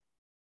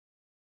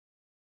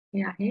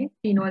 हे आहे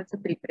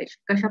फिनॉलचं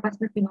प्रिपरेशन.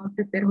 कशापासून फिनॉल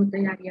प्रिपेअर होतं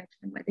या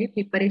रिएक्शन मध्ये?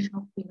 Preparation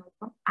of phenol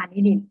from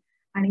aniline.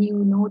 आणि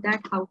you know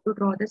that how to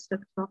draw the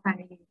structure of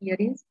aniline.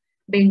 Here is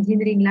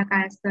benzene रिंगला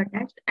काय असतं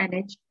attached?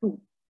 NH2.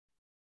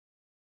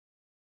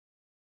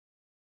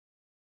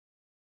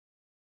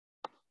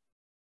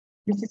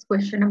 This is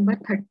question number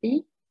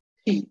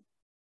 33.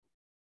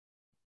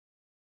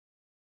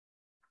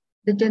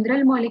 The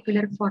general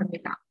molecular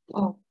formula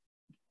of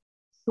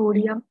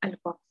sodium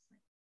alkoxide.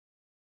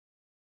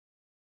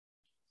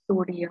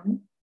 Sodium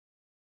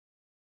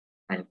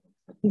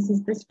alkoxide. This is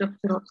the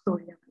structure of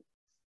sodium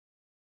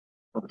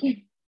alkoxide. Okay.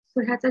 So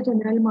ह्याचा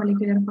general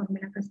molecular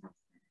formula कसा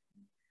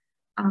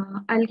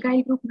असणार?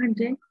 Alkyl group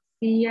म्हणजे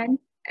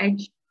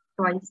CnH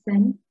twice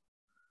N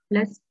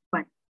plus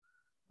 1.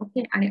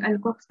 Okay. आणि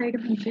alkoxide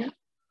म्हणजे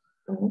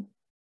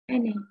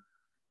ONA.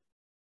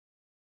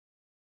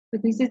 So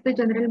this is the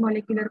general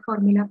molecular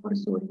formula for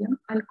sodium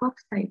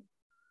alkoxide.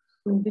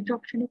 So which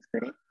option is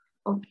correct?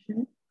 Option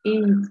A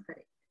is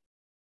correct.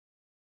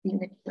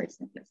 CnH twice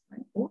N plus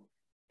 1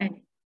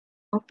 ONA.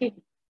 Okay.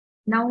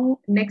 Now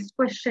next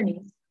question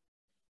is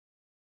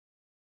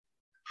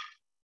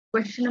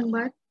question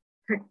number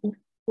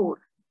 34.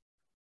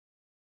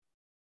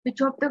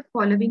 Which of the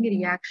following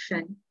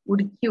reaction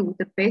would give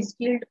the best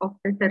yield of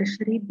the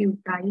tertiary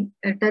methyl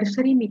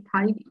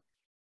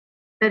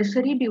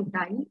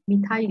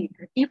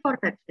ether? T for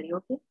tertiary,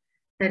 okay?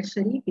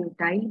 Tertiary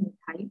butyl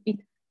methyl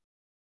ether.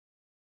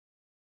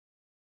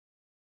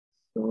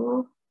 So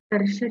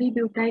tertiary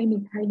butyl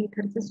methyl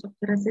ether चं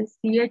structure असेल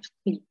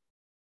CH3,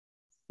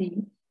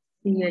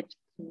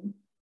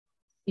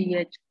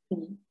 CH3,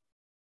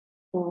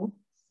 O,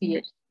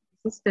 CH.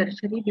 This is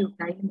tertiary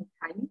butyl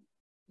methyl.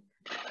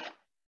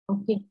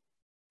 Okay.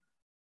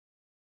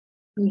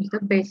 Is the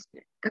best.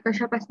 तर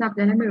कशापासून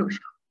आपल्याला मिळू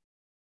शकतो?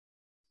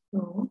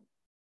 सो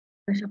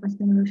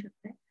कशापासून मिळू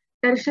शकते?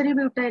 टर्शरी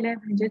ब्युटाइल आहे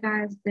म्हणजे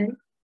काय असते?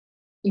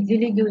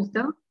 Easily gives the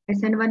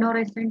SN1 or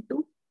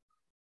SN2.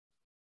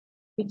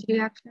 Which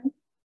reaction?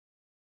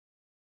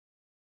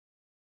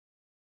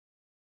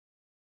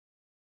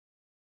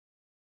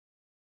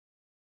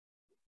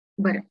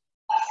 बरं.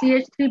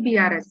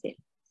 CH3Br असेल.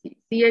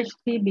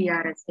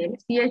 CH3Br असेल.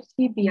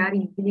 CH3Br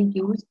easily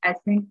gives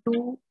SN2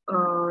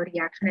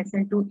 reaction.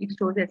 SN2, it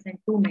shows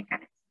SN2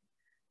 mechanism.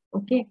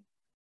 Okay.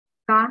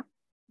 का?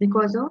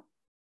 Because of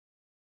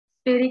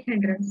steric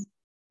hindrance.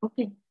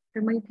 Okay. तर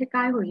मग इथे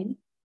काय होईल?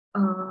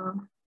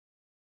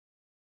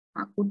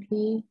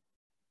 कुठली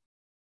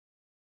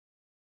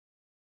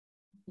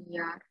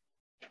Br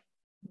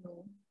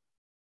नो,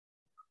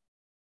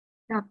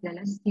 तर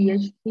आपल्याला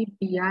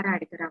CH3Br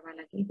ऍड करावा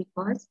लागेल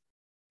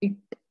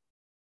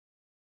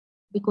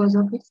because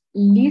of its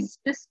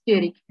least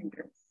steric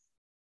hindrance.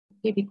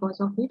 Okay, because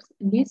of its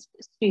least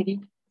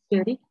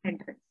steric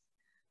hindrance.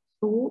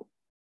 So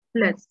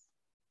plus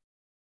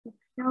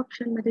कुठल्या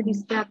ऑप्शन मध्ये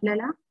दिसते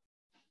आपल्याला?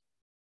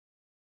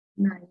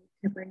 नाही,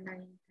 इथे पण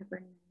नाही, इथे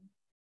पण नाही.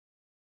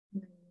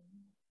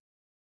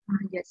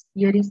 Yes,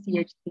 here is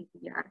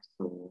CH3PR.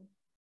 So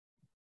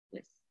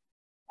yes,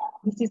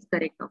 this is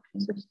correct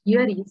option. So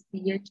here is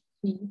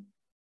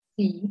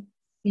CH3C,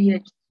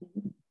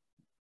 CH3,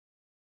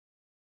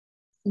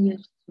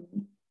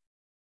 CH3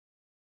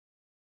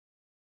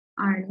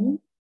 आणि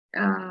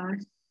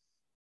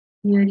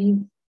here is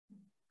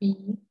B,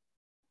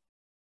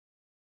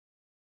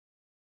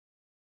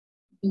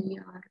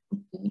 BR,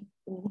 okay,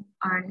 O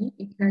आणि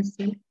इथे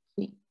असेल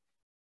K.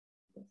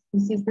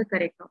 This is the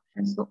correct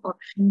option. So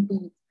option D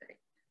is correct.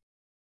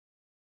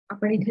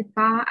 आपण इथे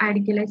का add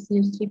केलाय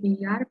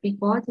CH3PR?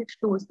 Because it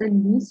shows the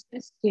least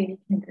steric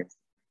hindrance.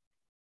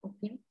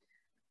 Okay.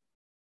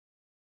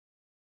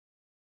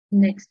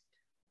 Next.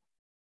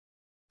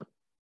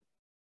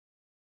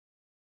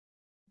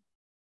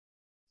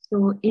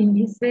 So in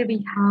this way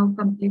we have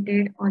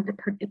completed all the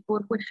 34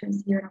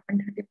 questions here. आपण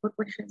 34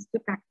 questions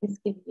ची practice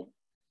केली आहे.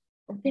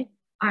 Okay.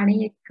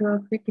 आणि एक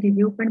क्विक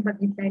रिव्ह्यू पण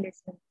बघितलाय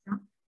लेसनचा.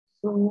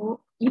 So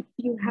if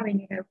you have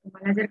any doubt,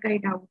 तुम्हाला जर काही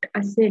डाऊट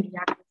असेल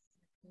या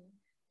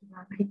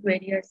किंवा काही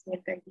क्वेरी असेल,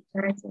 काही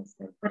विचारायचं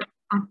असेल तर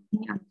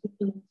आम्ही आमची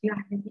टीम जी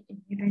आहे ती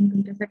एनी टाइम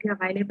तुमच्यासाठी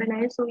अवेलेबल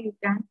आहे. So you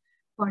can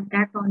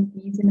contact on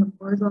these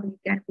numbers और you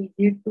can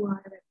visit to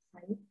our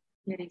website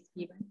here is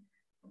given.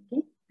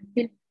 Okay,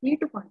 feel free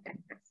to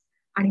contact अस.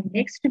 आणि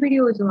नेक्स्ट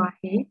व्हिडिओ जो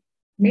आहे,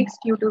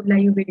 नेक्स्ट युट्यूब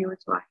लाईव्ह व्हिडिओ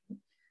जो आहे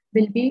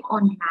will be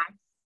on maths.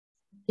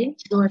 Okay,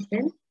 जो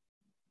असेल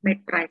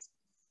मेट्राइज.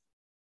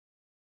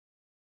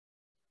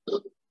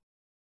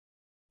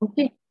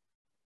 Okay.